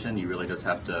transformation. You really just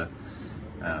have to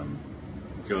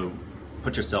go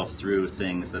put yourself through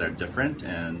things that are different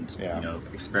and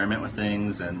experiment with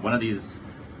things. And one of these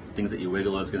things that you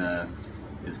wiggle is gonna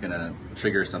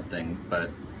trigger something,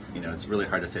 but it's really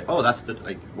hard to say, that's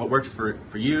what worked for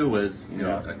you was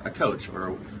a coach,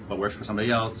 or what worked for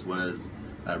somebody else was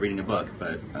reading a book.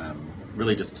 But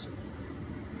really, just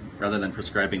rather than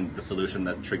prescribing the solution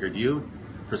that triggered you,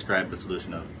 prescribe the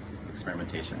solution of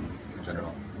experimentation in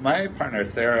general. my partner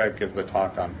Sarah gives a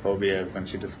talk on phobias, and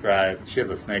she has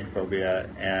a snake phobia,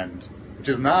 and which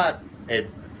is not a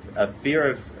fear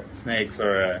of snakes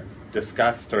or a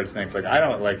disgust towards snakes. Like I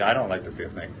don't like to see a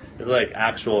snake. It's like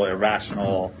actual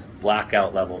irrational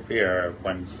blackout level fear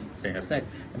when seeing a snake.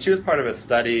 And she was part of a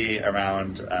study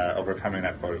around overcoming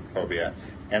that phobia.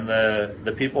 And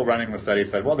the people running the study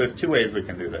said, well, there's 2 ways we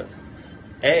can do this.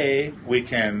 A, we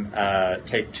can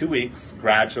take 2 weeks,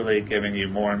 gradually giving you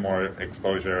more and more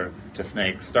exposure to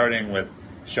snakes, starting with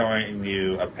showing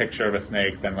you a picture of a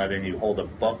snake, then letting you hold a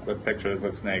book with pictures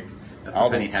of snakes. That's all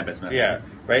tiny habits method. Yeah,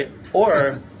 right?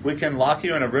 Or we can lock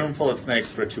you in a room full of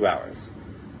snakes for 2 hours.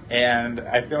 And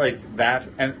I feel like that,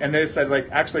 and they said, like,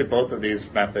 actually both of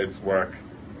these methods work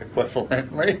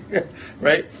equivalently,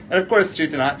 right? And of course, she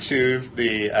did not choose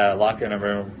the be locked in a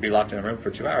room for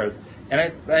 2 hours. And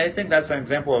I think that's an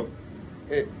example of,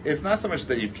 it's not so much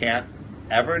that you can't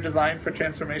ever design for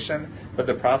transformation, but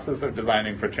the process of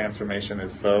designing for transformation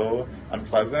is so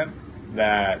unpleasant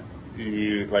that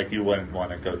you wouldn't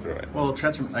want to go through it. Well,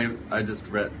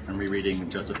 I'm rereading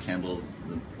Joseph Campbell's,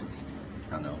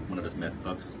 I don't know, one of his myth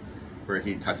books, where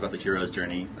he talks about the hero's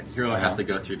journey. Like, the hero has to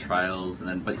go through trials,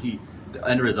 but the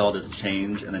end result is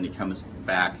change, and then he comes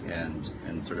back and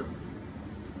sort of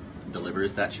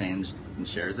delivers that change and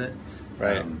shares it.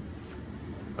 Right.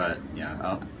 But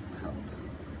yeah,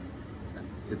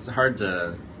 it's hard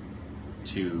to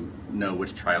know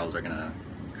which trials are going to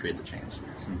create the change.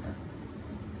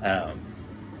 I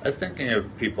was thinking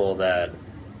of people that.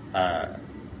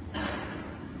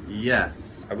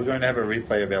 Yes. Are we going to have a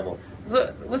replay available?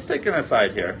 So, let's take an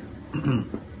aside here.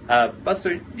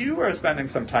 Buster, you are spending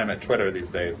some time at Twitter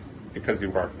these days because you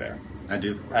work there. I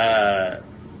do.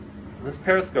 This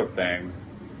Periscope thing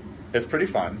is pretty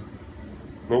fun,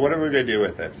 but what are we going to do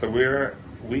with it? So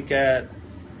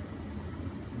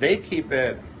they keep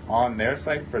it on their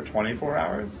site for 24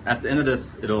 hours. At the end of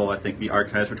this, it'll, I think, be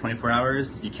archived for 24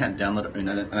 hours. You can't download it,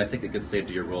 and I think it gets saved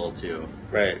to your roll too.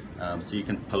 Right. So you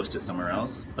can post it somewhere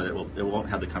else, but it won't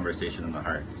have the conversation in the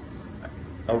hearts.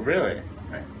 Oh, really?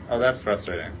 Right. Oh, that's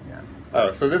frustrating. Yeah.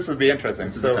 Oh, so this would be interesting.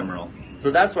 This is ephemeral.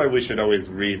 So that's why we should always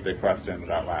read the questions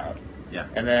out loud. Yeah.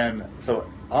 And then,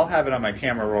 so I'll have it on my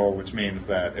camera roll, which means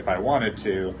that if I wanted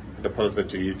to post it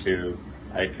to YouTube,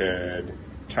 I could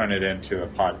turn it into a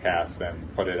podcast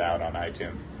and put it out on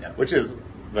iTunes, which is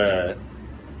the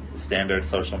standard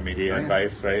social media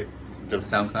advice, right?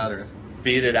 Just SoundCloud or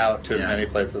feed it out to as many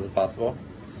places as possible.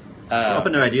 We're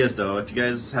open to ideas, though. If you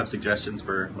guys have suggestions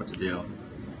for what to do,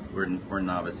 we're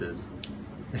novices.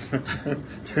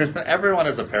 Everyone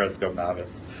is a Periscope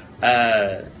novice.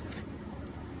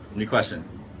 New question.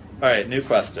 All right, new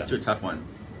question. Let's do a tough one.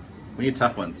 We need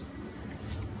tough ones.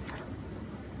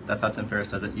 That's how Tim Ferriss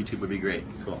does it. YouTube would be great.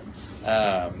 Cool.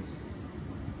 Oh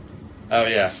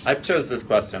yeah, I chose this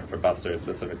question for Buster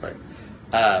specifically.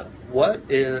 What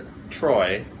is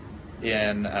Troy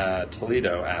in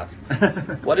Toledo asks?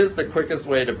 What is the quickest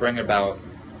way to bring about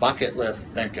bucket list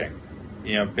thinking?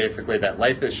 Basically that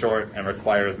life is short and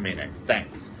requires meaning.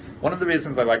 Thanks. One of the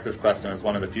reasons I like this question is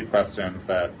one of the few questions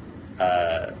that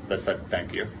said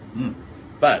thank you.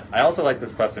 But I also like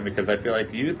this question because I feel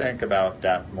like you think about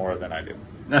death more than I do.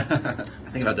 I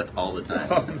think about death all the time.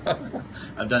 Oh, no.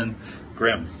 I've done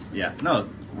grim. Yeah. No.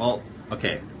 Well.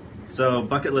 Okay. So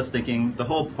bucket list thinking. The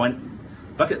whole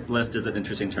point. Bucket list is an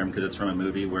interesting term because it's from a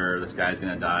movie where this guy's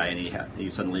going to die and he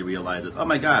suddenly realizes, oh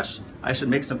my gosh, I should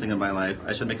make something in my life.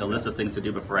 I should make a list of things to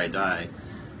do before I die.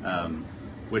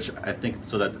 Which I think.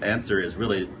 So that the answer is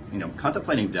really,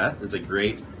 contemplating death is a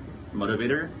great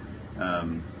motivator,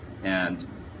 and.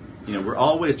 We're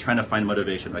always trying to find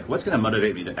motivation. Like, what's going to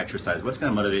motivate me to exercise? What's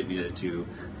going to motivate me to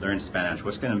learn Spanish?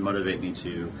 What's going to motivate me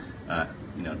to,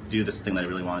 do this thing that I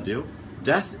really want to do?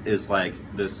 Death is like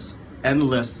this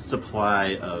endless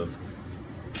supply of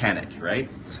panic, right?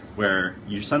 Where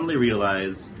you suddenly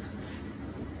realize,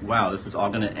 wow, this is all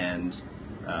going to end.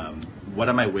 What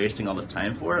am I wasting all this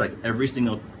time for? Like, every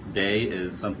single day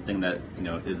is something that,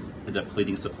 is a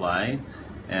depleting supply.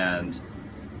 And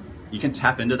you can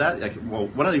tap into that. Like, well,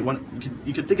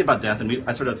 you could think about death, and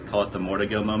I sort of call it the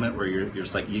mortigo moment, where you're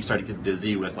just like, you start to get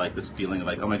dizzy with like this feeling of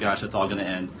like, oh my gosh, it's all going to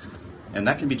end, and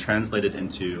that can be translated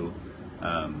into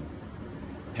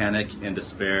panic and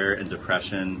despair and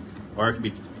depression, or it can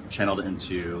be channeled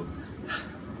into.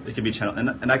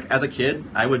 And as a kid,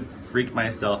 I would freak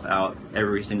myself out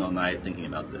every single night thinking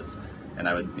about this, and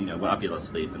I would not be able to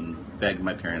sleep and beg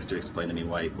my parents to explain to me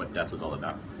what death was all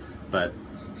about, but.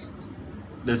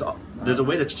 There's a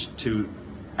way to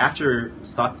after you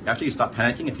stop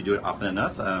panicking, if you do it often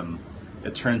enough,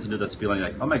 it turns into this feeling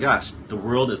like, oh my gosh, the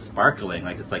world is sparkling.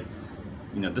 Like, it's like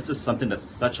this is something that's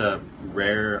such a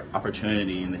rare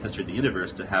opportunity in the history of the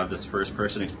universe to have this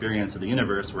first-person experience of the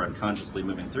universe where I'm consciously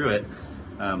moving through it.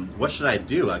 What should I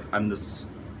do? Like, I'm this,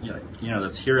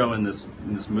 this hero in this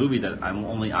movie that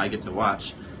only I get to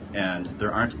watch, and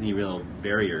there aren't any real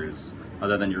barriers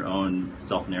other than your own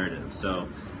self-narrative. So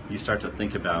you start to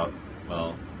think about,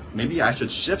 well, maybe I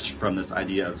should shift from this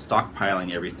idea of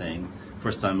stockpiling everything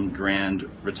for some grand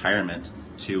retirement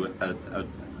to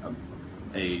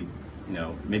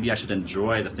maybe I should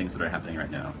enjoy the things that are happening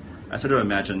right now. I sort of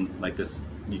imagine like this,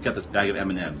 you've got this bag of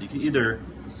M&Ms. You can either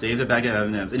save the bag of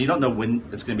M&Ms, and you don't know when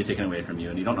it's going to be taken away from you,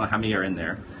 and you don't know how many are in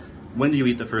there. When do you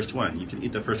eat the first one? You can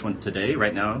eat the first one today,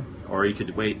 right now, or you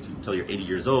could wait until you're 80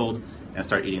 years old and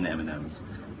start eating the M&Ms.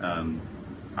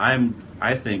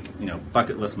 I think,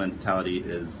 bucket list mentality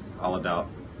is all about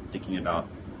thinking about,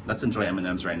 let's enjoy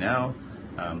M&Ms right now.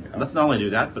 Let's not only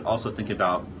do that, but also think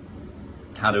about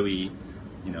how do we,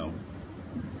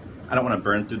 I don't want to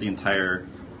burn through the entire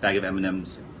bag of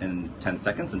M&Ms in 10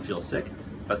 seconds and feel sick,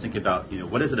 but think about,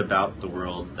 what is it about the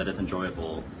world that is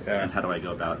enjoyable, and how do I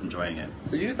go about enjoying it?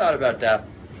 So you thought about death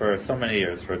for so many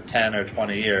years, for 10 or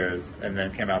 20 years, and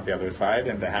then came out the other side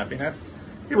into happiness?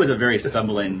 It was a very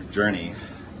stumbling journey,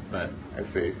 but I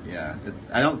see. Yeah,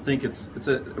 I don't think it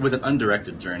was an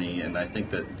undirected journey, and I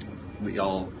think that we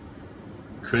all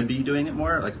could be doing it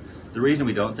more. Like, the reason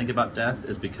we don't think about death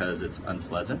is because it's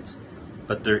unpleasant,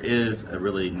 but there is a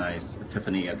really nice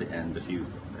epiphany at the end if you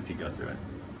go through it.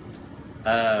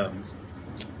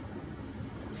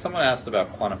 Someone asked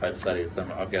about quantified studies,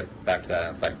 and I'll get back to that in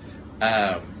a sec.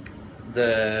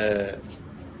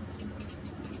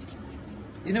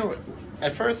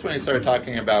 At first when you started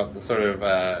talking about the sort of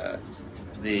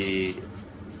the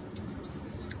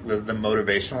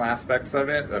motivational aspects of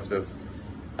it, of just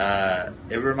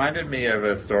it reminded me of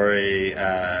a story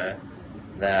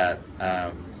that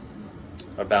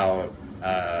about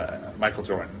Michael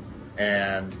Jordan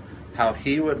and how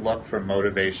he would look for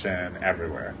motivation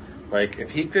everywhere. Like, if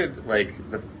he could,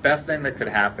 the best thing that could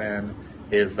happen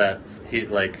is that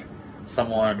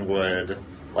someone would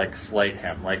slight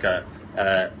him,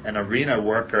 an arena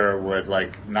worker would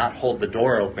not hold the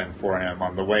door open for him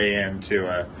on the way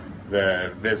into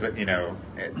the visit,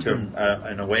 to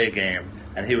an away game,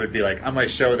 and he would be like, I'm going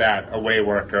to show that away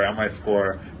worker, I'm going to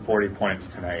score 40 points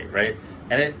tonight, right?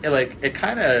 And it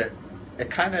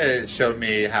kind of showed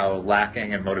me how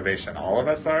lacking in motivation all of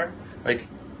us are.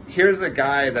 Here's a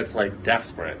guy that's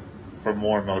desperate for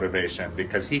more motivation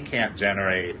because he can't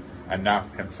generate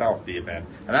enough himself even,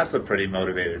 and that's a pretty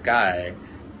motivated guy.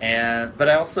 But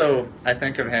I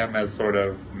think of him as sort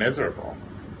of miserable,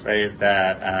 right?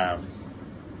 That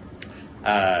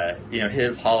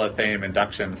his Hall of Fame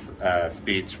induction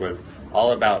speech was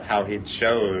all about how he'd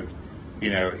showed,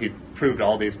 he'd proved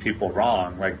all these people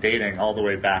wrong, dating all the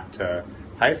way back to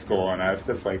high school, and I was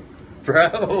just like,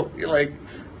 bro,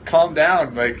 calm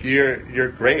down, you're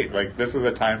great, this is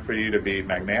a time for you to be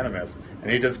magnanimous,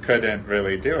 and he just couldn't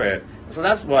really do it. So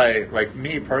that's why,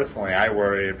 me personally, I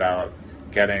worry about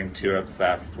getting too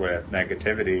obsessed with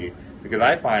negativity, because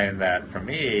I find that for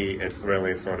me it's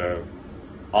really sort of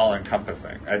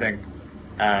all-encompassing. I think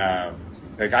I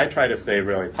try to stay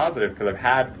really positive because I've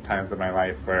had times in my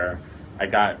life where I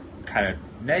got kind of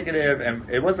negative, and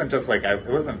it wasn't just it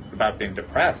wasn't about being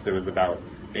depressed, it was about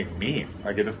being mean.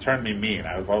 It just turned me mean.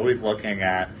 I was always looking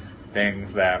at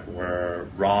things that were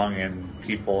wrong in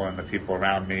people and the people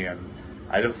around me, and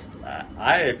I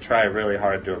try really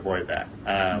hard to avoid that.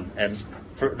 And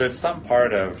there's some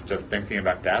part of just thinking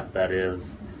about death that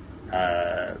is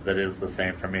the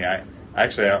same for me. I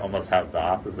almost have the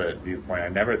opposite viewpoint. I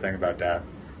never think about death,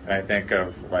 and I think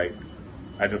of I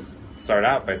just start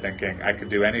out by thinking I could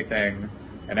do anything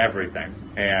and everything,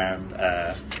 and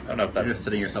I don't know if that's... You're just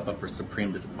setting yourself up for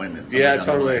supreme disappointment. Yeah,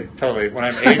 totally. When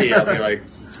I'm 80, I'll be like,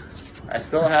 I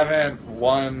still haven't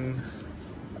won.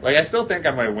 I still think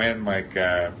I might win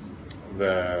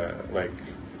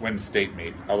win state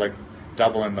meet. I'll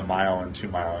double in the mile and 2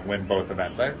 mile and win both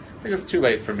events. I think it's too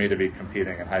late for me to be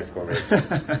competing in high school races.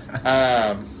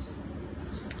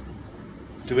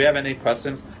 Do we have any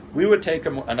questions? We would take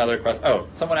another question. Oh,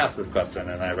 someone asked this question,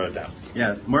 and I wrote it down.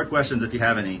 Yeah, more questions if you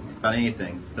have any, about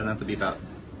anything. Doesn't have to be about...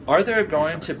 Are there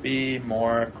going to be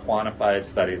more quantified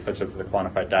studies, such as the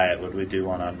quantified diet? Would we do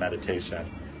one on meditation?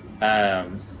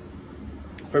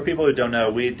 For people who don't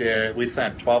know, we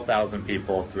sent 12,000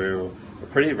 people through a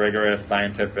pretty rigorous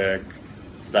scientific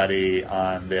study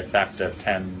on the effect of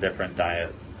 10 different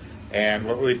diets. And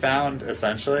what we found,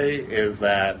 essentially, is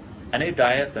that any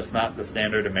diet that's not the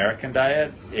standard American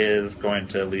diet is going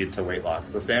to lead to weight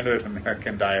loss. The standard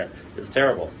American diet is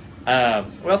terrible.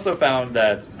 We also found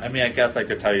that, I mean, I guess I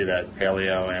could tell you that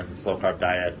paleo and slow carb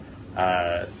diet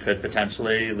could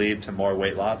potentially lead to more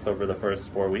weight loss over the first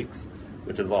 4 weeks,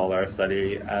 which is all our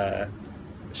study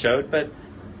showed. But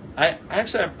I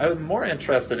was more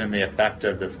interested in the effect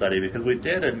of this study because we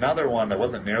did another one that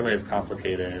wasn't nearly as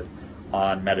complicated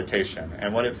on meditation.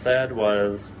 And what it said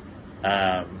was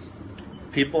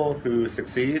people who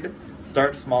succeed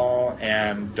start small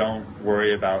and don't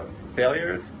worry about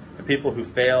failures. The people who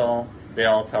fail, they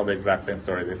all tell the exact same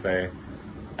story. They say,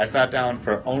 I sat down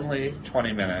for only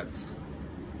 20 minutes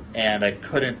and I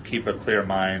couldn't keep a clear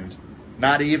mind,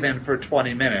 not even for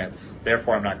 20 minutes,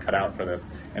 therefore I'm not cut out for this.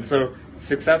 And so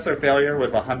success or failure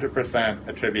was 100%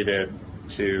 attributed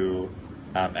to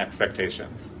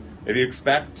expectations. If you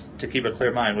expect to keep a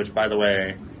clear mind, which, by the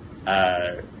way,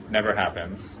 never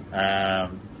happens,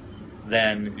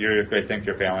 then you're going to think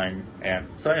you're failing. And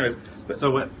so anyways...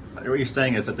 So what you're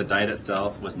saying is that the diet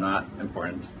itself was not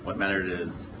important. What mattered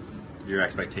is your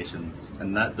expectations.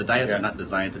 And the diets are not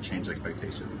designed to change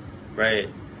expectations. Right.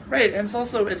 Right. And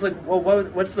it's like, well,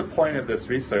 what's the point of this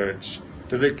research?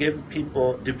 Does it give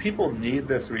people... Do people need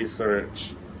this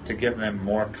research to give them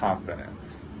more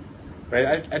confidence?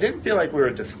 Right? I didn't feel like we were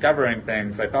discovering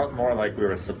things. I felt more like we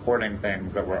were supporting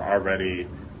things that were already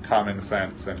common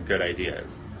sense and good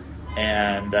ideas.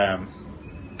 And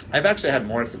I've actually had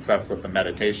more success with the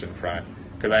meditation front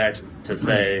because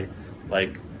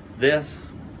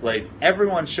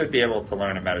everyone should be able to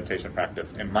learn a meditation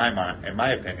practice in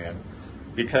my opinion,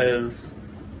 because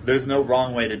there's no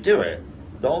wrong way to do it.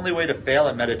 The only way to fail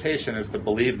at meditation is to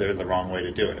believe there's a wrong way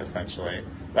to do it. Essentially,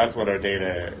 that's what our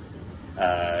data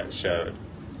showed.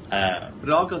 But it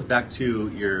all goes back to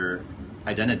your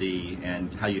identity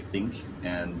and how you think,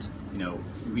 and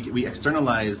we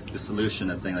externalize the solution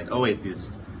as saying like, oh wait,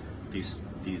 these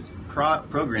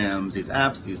programs, these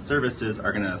apps, these services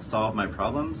are going to solve my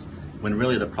problems, when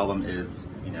really the problem is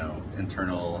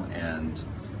internal, and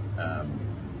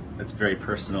it's very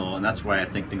personal. And that's why I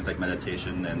think things like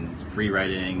meditation and free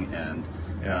writing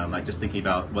and like just thinking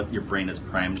about what your brain is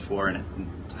primed for, and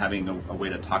having a way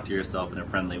to talk to yourself in a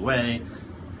friendly way,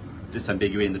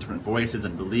 disambiguating the different voices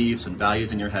and beliefs and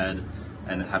values in your head,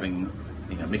 and having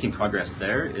making progress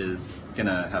there is going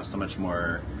to have so much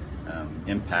more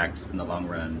impact in the long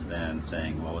run than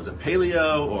saying, well, is it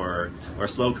paleo or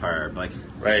slow carb? Like,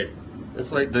 right.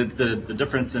 It's like the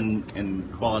difference in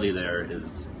quality there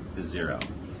is zero.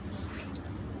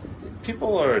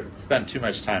 People spend too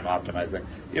much time optimizing.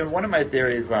 One of my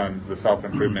theories on the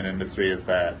self-improvement industry is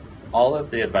that all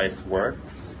of the advice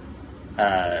works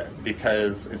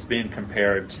because it's being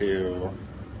compared to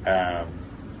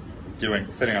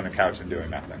sitting on the couch and doing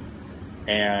nothing.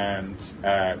 And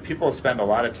people spend a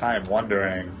lot of time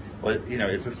wondering, well,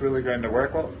 is this really going to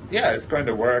work? Well, yeah, it's going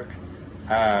to work.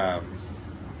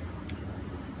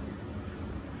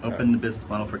 Open the business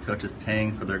model for coaches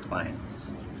paying for their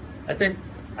clients. I think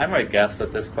I might guess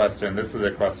that this is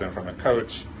a question from a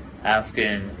coach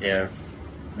asking if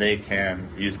they can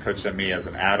use Coach.me as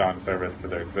an add-on service to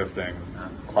their existing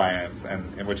clients,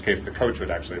 and in which case the coach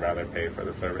would actually rather pay for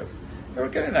the service. And we're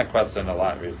getting that question a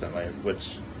lot recently,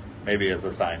 which maybe is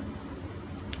a sign.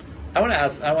 I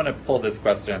want to pull this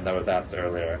question that was asked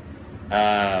earlier.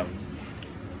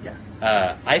 Yes.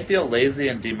 I feel lazy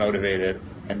and demotivated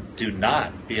and do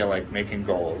not feel like making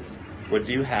goals. Would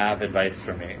you have advice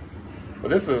for me? Well,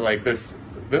 this is like there's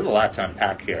a lot to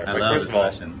unpack here. I love this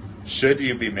question. Should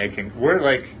you be making? We're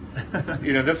like,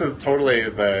 this is totally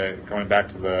going back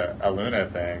to the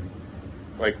Aluna thing.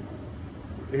 Like,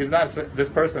 this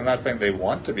person is not saying they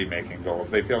want to be making goals.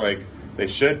 They feel like they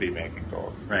should be making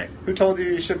goals. Right. Who told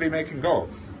you should be making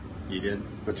goals? You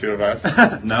did. The two of us?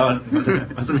 No,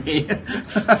 it wasn't me.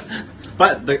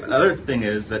 But the other thing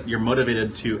is that you're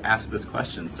motivated to ask this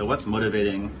question. So what's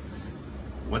motivating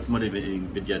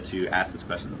Vidya to ask this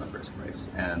question in the first place?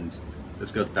 And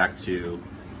this goes back to,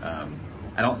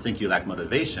 I don't think you lack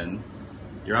motivation.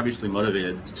 You're obviously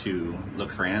motivated to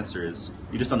look for answers.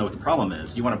 You just don't know what the problem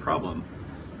is. You want a problem.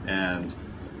 And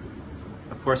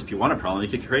of course, if you want a problem, you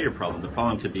could create a problem. The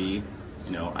problem could be,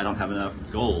 I don't have enough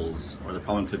goals, or the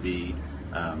problem could be,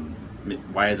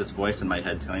 why is this voice in my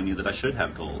head telling me that I should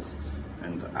have goals?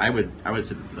 And I would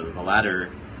say that the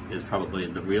latter is probably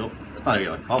it's not a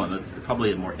real problem, it's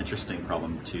probably a more interesting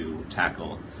problem to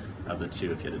tackle of the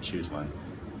two if you had to choose one.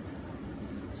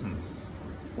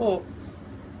 Well,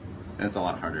 and it's a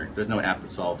lot harder. There's no app to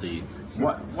solve the,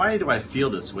 why do I feel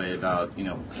this way about,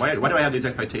 why do I have these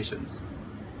expectations?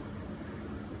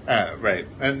 Right.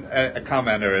 And a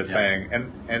commenter is saying,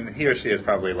 and he or she is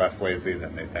probably less lazy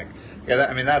than they think. Yeah,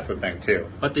 that's the thing too.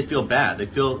 But they feel bad. They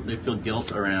feel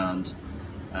guilt around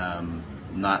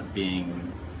not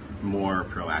being more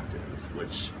proactive,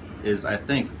 which is, I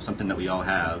think, something that we all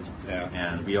have. Yeah.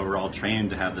 And we are all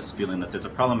trained to have this feeling that there's a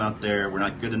problem out there, we're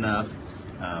not good enough,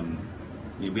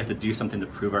 we have to do something to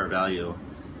prove our value.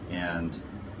 And,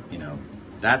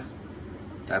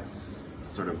 that's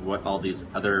sort of what all these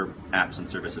other apps and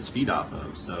services feed off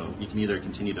of. So you can either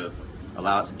continue to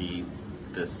allow it to be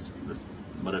this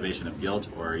motivation of guilt,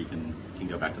 or you can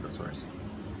go back to the source.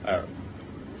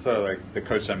 So like the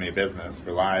Coach Me business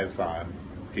relies on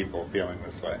people feeling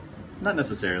this way? Not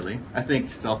necessarily. I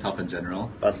think self-help in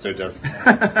general. Buster just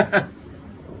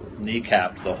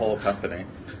kneecapped the whole company.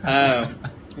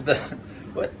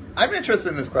 I'm interested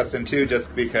in this question too,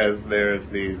 just because there's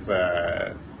these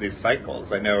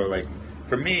cycles. I know, like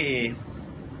for me,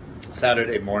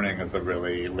 Saturday morning is a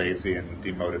really lazy and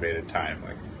demotivated time.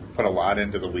 Like, put a lot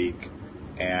into the week,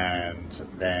 and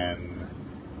then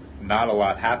not a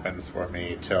lot happens for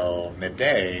me till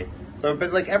midday. So,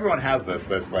 but like everyone has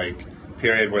this like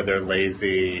period where they're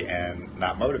lazy and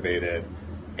not motivated,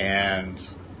 and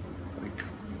like,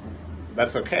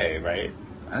 that's okay, right?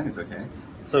 I think it's okay.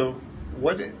 So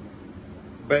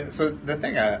so the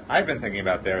thing I've been thinking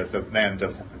about there is that then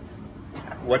just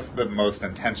what's the most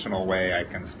intentional way I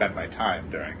can spend my time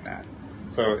during that?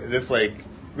 So this like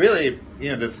really,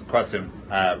 this question,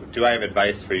 do I have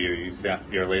advice for you? You say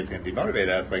you're lazy and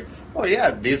demotivated. I was like, oh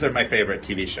yeah, these are my favorite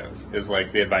TV shows, is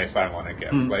like the advice I want to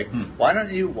give. Why don't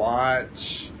you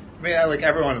watch, like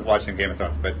everyone is watching Game of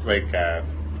Thrones, but like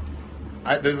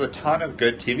there's a ton of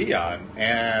good TV on,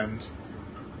 and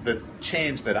the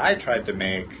change that I tried to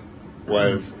make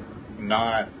was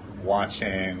not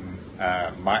watching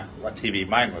TV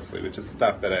mindlessly, which is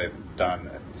stuff that I've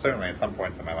done certainly at some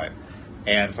points in my life.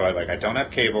 And so I don't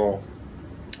have cable.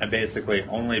 I basically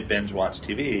only binge watch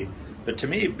TV. But to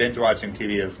me, binge watching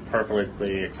TV is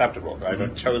perfectly acceptable.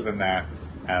 I've chosen that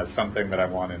as something that I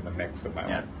want in the mix of my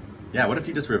life. Yeah, what if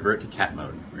you just revert to cat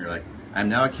mode? Where you're like, I'm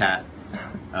now a cat.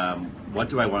 What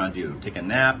do I want to do? Take a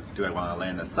nap? Do I want to lay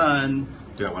in the sun?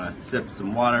 Do I want to sip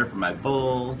some water from my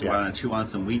bowl? Do I want to chew on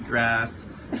some wheatgrass?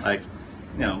 Like,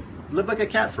 live like a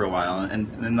cat for a while, and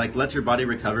then like let your body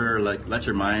recover, like let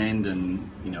your mind and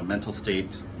mental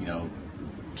state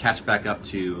catch back up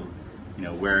to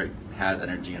where it has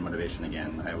energy and motivation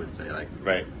again. I would say, like,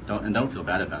 right. Don't feel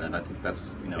bad about it. I think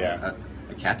that's a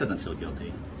cat doesn't feel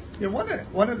guilty.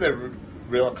 One of the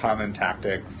real common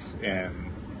tactics in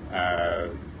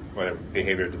whatever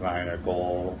behavior design or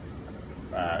goal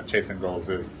chasing goals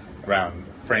is around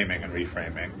framing and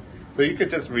reframing. So you could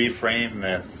just reframe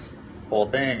this whole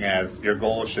thing as your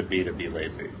goal should be to be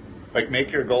lazy. Like,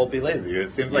 make your goal be lazy. It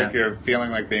seems like you're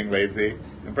feeling like being lazy.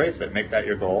 Embrace it. Make that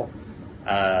your goal.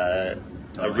 A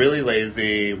really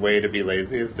lazy way to be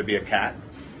lazy is to be a cat.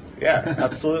 Yeah,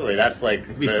 absolutely. That's like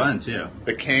it'd be fun too.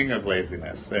 The king of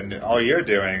laziness, and all you're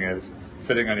doing is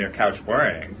sitting on your couch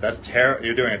worrying. That's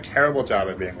You're doing a terrible job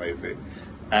at being lazy.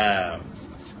 All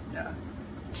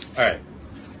right.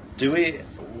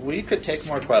 We could take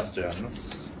more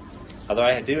questions, although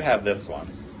I do have this one,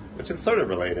 which is sort of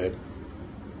related.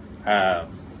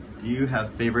 Do you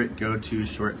have favorite go-to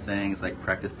short sayings like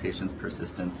practice patience,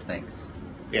 persistence, thanks?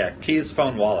 Yeah, keys,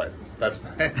 phone, wallet. That's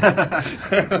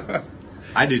my...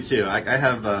 I do too. I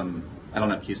have, I don't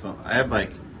have keys, phone. I have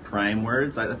like prime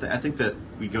words. I think that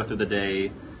we go through the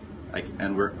day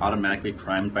and we're automatically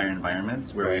primed by our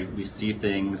environments where we see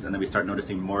things, and then we start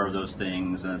noticing more of those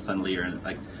things, and then suddenly you're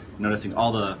like noticing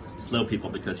all the slow people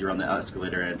because you're on the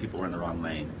escalator and people were in the wrong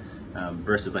lane.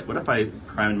 Versus like, what if I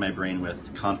primed my brain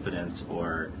with confidence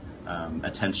or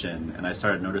attention, and I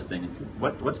started noticing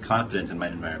what's confident in my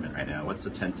environment right now, what's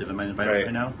attentive in my environment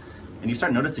right now, and you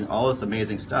start noticing all this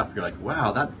amazing stuff. You're like,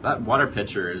 wow, that water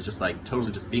pitcher is just like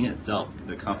totally just being itself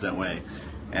in a confident way,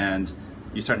 and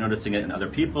you start noticing it in other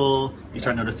people. You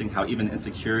start noticing how even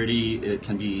insecurity, it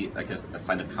can be like a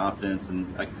sign of confidence,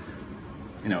 and like,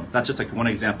 that's just like one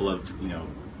example of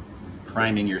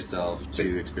priming yourself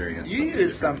to experience. You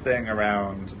use something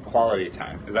around quality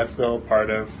time. Is that still part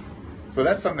of? So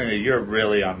that's something that you're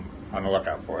really on the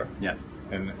lookout for. Yeah.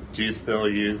 And do you still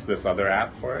use this other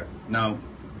app for it? No.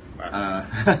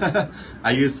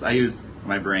 I use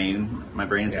my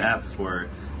brain's app for.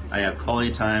 I have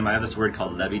quality time. I have this word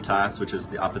called levitas, which is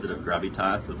the opposite of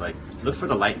gravitas. Of like, look for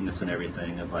the lightness in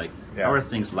everything. Of like, how are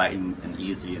things light and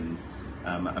easy? And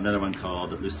another one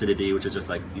called lucidity, which is just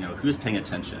like, who's paying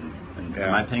attention, and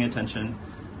am I paying attention?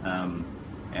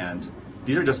 And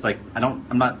these are just like,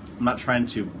 I'm not trying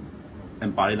to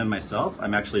embody them myself.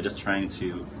 I'm actually just trying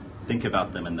to think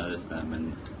about them and notice them,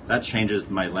 and that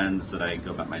changes my lens that I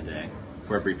go about my day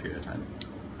for a brief period of time.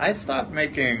 I stopped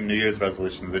making New Year's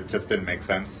resolutions. It just didn't make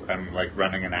sense. I'm like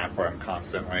running an app where I'm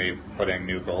constantly putting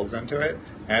new goals into it.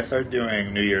 And I started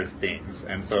doing New Year's themes.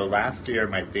 And so last year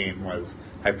my theme was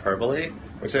hyperbole,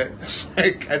 which I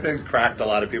think cracked a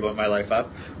lot of people in my life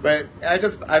up. But I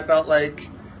felt like,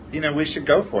 we should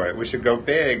go for it. We should go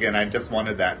big. And I just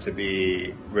wanted that to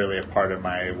be really a part of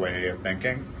my way of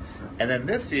thinking. And then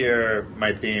this year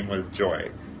my theme was joy.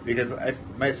 Because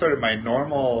my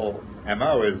normal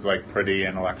MO is like pretty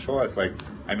intellectual. It's like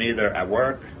I'm either at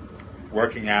work,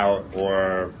 working out,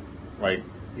 or like,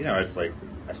 it's like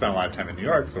I spend a lot of time in New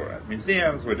York, so we're at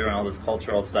museums, we're doing all this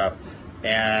cultural stuff.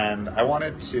 And I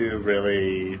wanted to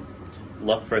really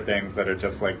look for things that are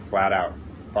just like flat out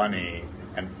funny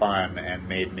and fun and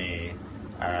made me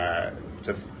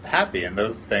just happy. And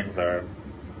those things are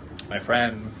my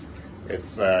friends.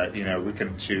 It's, we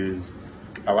can choose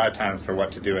a lot of times for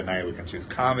what to do at night. We can choose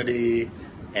comedy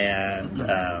and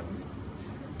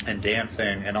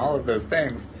dancing and all of those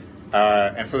things.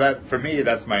 And so that, for me,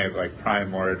 that's my like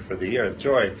prime word for the year is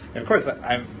joy. And of course,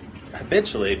 I'm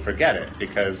habitually forget it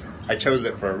because I chose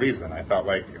it for a reason. I felt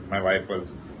like my life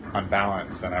was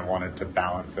unbalanced and I wanted to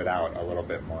balance it out a little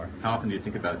bit more. How often do you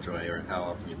think about joy, or how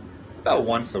often you... About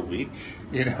once a week.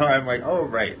 I'm like, oh,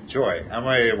 right, joy. I'm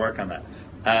going to work on that.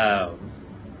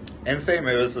 And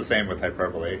it was the same with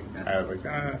hyperbole. Yeah. I was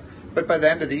like, But by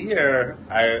the end of the year,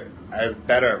 I was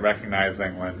better at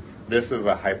recognizing when this is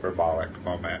a hyperbolic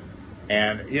moment.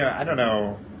 And, I don't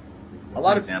know. What's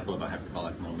an example of a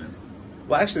hyperbolic moment?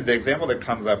 Well, actually, the example that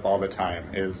comes up all the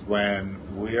time is when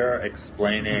we're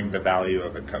explaining the value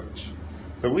of a coach.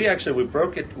 So we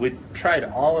tried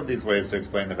all of these ways to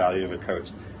explain the value of a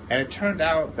coach. And it turned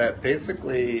out that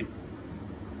basically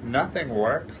nothing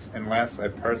works unless a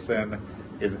person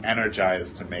is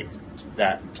energized to make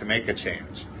a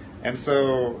change. And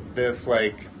so this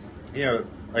like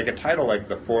a title like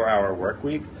The 4-Hour Work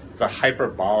Week is a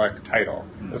hyperbolic title.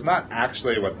 Mm-hmm. It's not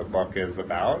actually what the book is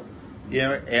about,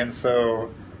 and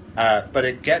so but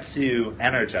it gets you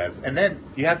energized. And then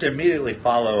you have to immediately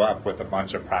follow up with a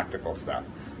bunch of practical stuff.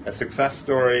 A success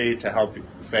story to help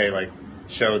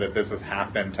show that this has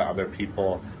happened to other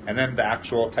people, and then the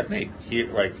actual technique.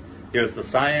 Here's the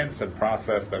science and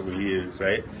process that we use,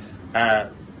 right?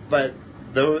 But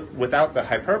without the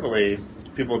hyperbole,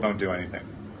 people don't do anything.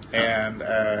 And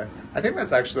I think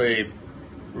that's actually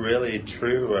really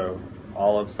true of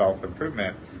all of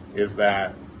self-improvement, is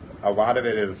that a lot of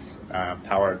it is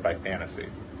powered by fantasy.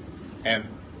 And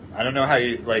I don't know how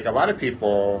a lot of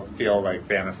people feel like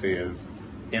fantasy is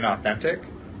inauthentic.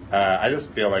 I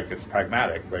just feel like it's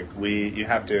pragmatic.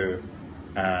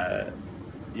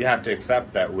 You have to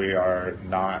accept that we are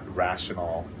not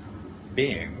rational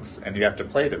beings, and you have to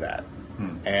play to that.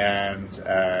 And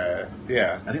I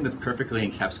think this perfectly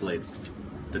encapsulates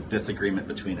the disagreement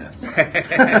between us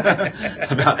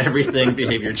about everything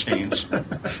behavior change.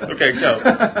 Okay, go.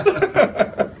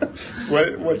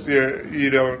 What's your you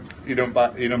don't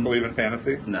believe in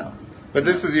fantasy? No. But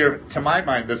this is to my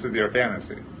mind, this is your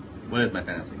fantasy. What is my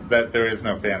fantasy? That there is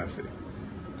no fantasy.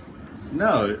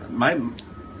 No,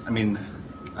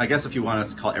 I guess if you want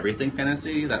us to call everything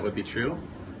fantasy, that would be true,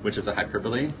 which is a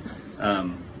hyperbole.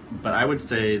 But I would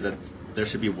say that there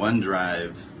should be one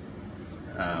drive,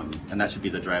 and that should be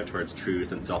the drive towards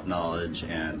truth and self-knowledge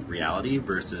and reality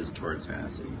versus towards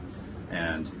fantasy.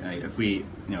 And if we,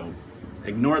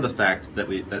 ignore the fact that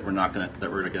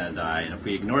we're gonna die, and if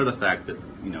we ignore the fact that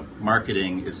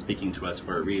marketing is speaking to us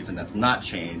for a reason that's not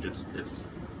change, it's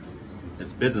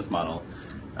business model.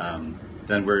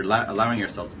 Then we're allowing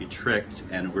ourselves to be tricked,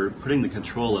 and we're putting the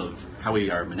control of how we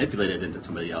are manipulated into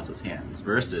somebody else's hands.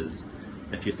 Versus,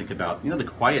 if you think about, the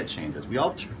quiet changes, we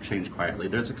all change quietly.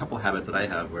 There's a couple habits that I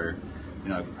have where,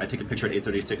 I take a picture at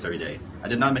 8:36 every day. I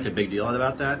did not make a big deal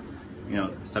about that,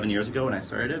 7 years ago when I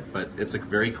started it, but it's a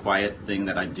very quiet thing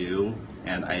that I do,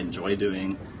 and I enjoy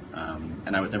doing.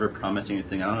 And I was never promising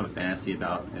anything. I don't have a fantasy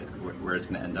about where it's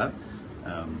going to end up.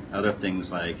 Other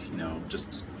things like,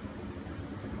 just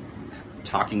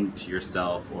talking to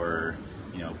yourself, or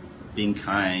being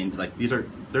kind.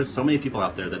 There's so many people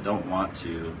out there that don't want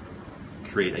to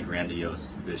create a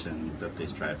grandiose vision that they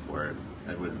strive for.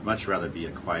 I would much rather be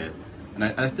a quiet, and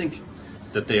I think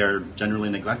that they are generally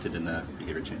neglected in the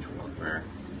behavior change world, where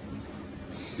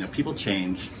people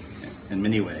change in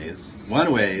many ways.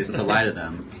 One way is to lie to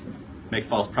them, make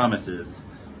false promises,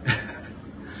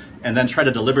 and then try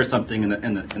to deliver something in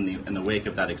the wake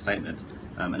of that excitement.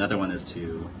 Another one is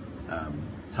to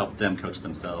help them coach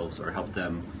themselves, or help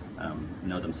them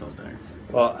know themselves better.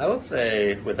 Well, I will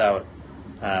say, without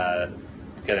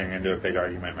getting into a big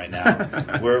argument right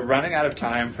now, we're running out of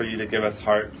time for you to give us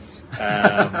hearts.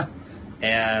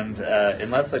 And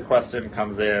unless a question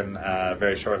comes in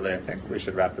very shortly, I think we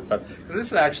should wrap this up. Because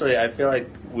this is actually, I feel like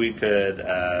we could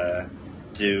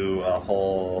do a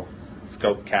whole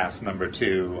ScopeCast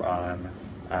 #2 on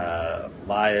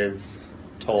lies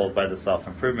told by the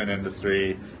self-improvement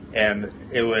industry. And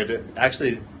it would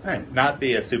actually not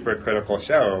be a super critical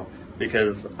show,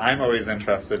 because I'm always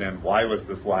interested in why was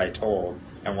this lie told,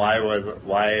 and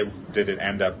why did it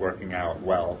end up working out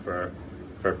well for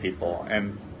people.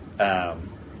 And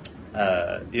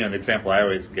the example I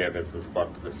always give is this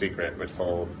book, The Secret, which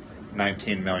sold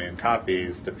 19 million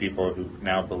copies to people who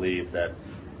now believe that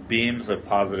beams of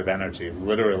positive energy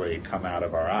literally come out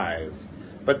of our eyes.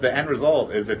 But the end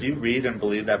result is, if you read and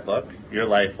believe that book, your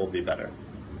life will be better.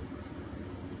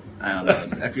 I don't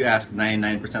know. If you ask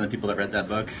 99% of the people that read that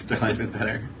book, their life is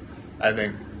better. I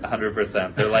think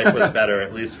 100%. Their life was better,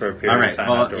 at least for a period of time.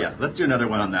 All right. Well, yeah. Let's do another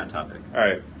one on that topic. All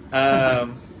right.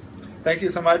 Thank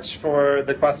you so much for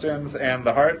the questions and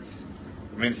the hearts.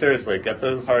 I mean, seriously, get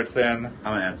those hearts in. I'm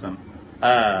gonna add some.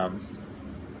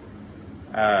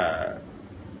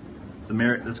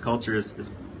 This culture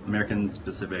is American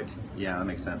specific. Yeah, that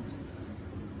makes sense.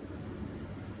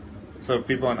 So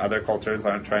people in other cultures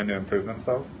aren't trying to improve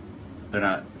themselves? They're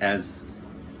not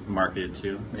as marketed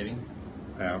to, maybe?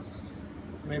 Yeah.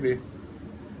 Maybe.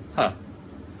 Huh.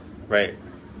 Right.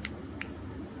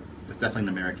 It's definitely an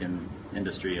American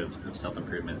industry of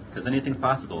self-improvement, because anything's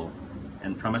possible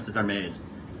and promises are made.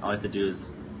 All you have to do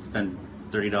is spend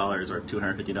 $30 or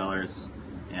 $250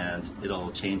 and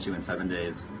it'll change you in 7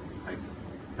 days.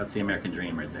 That's the American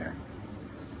dream right there.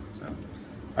 So,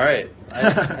 all right.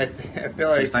 I feel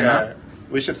like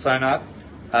we should sign off.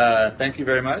 Thank you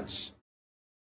very much.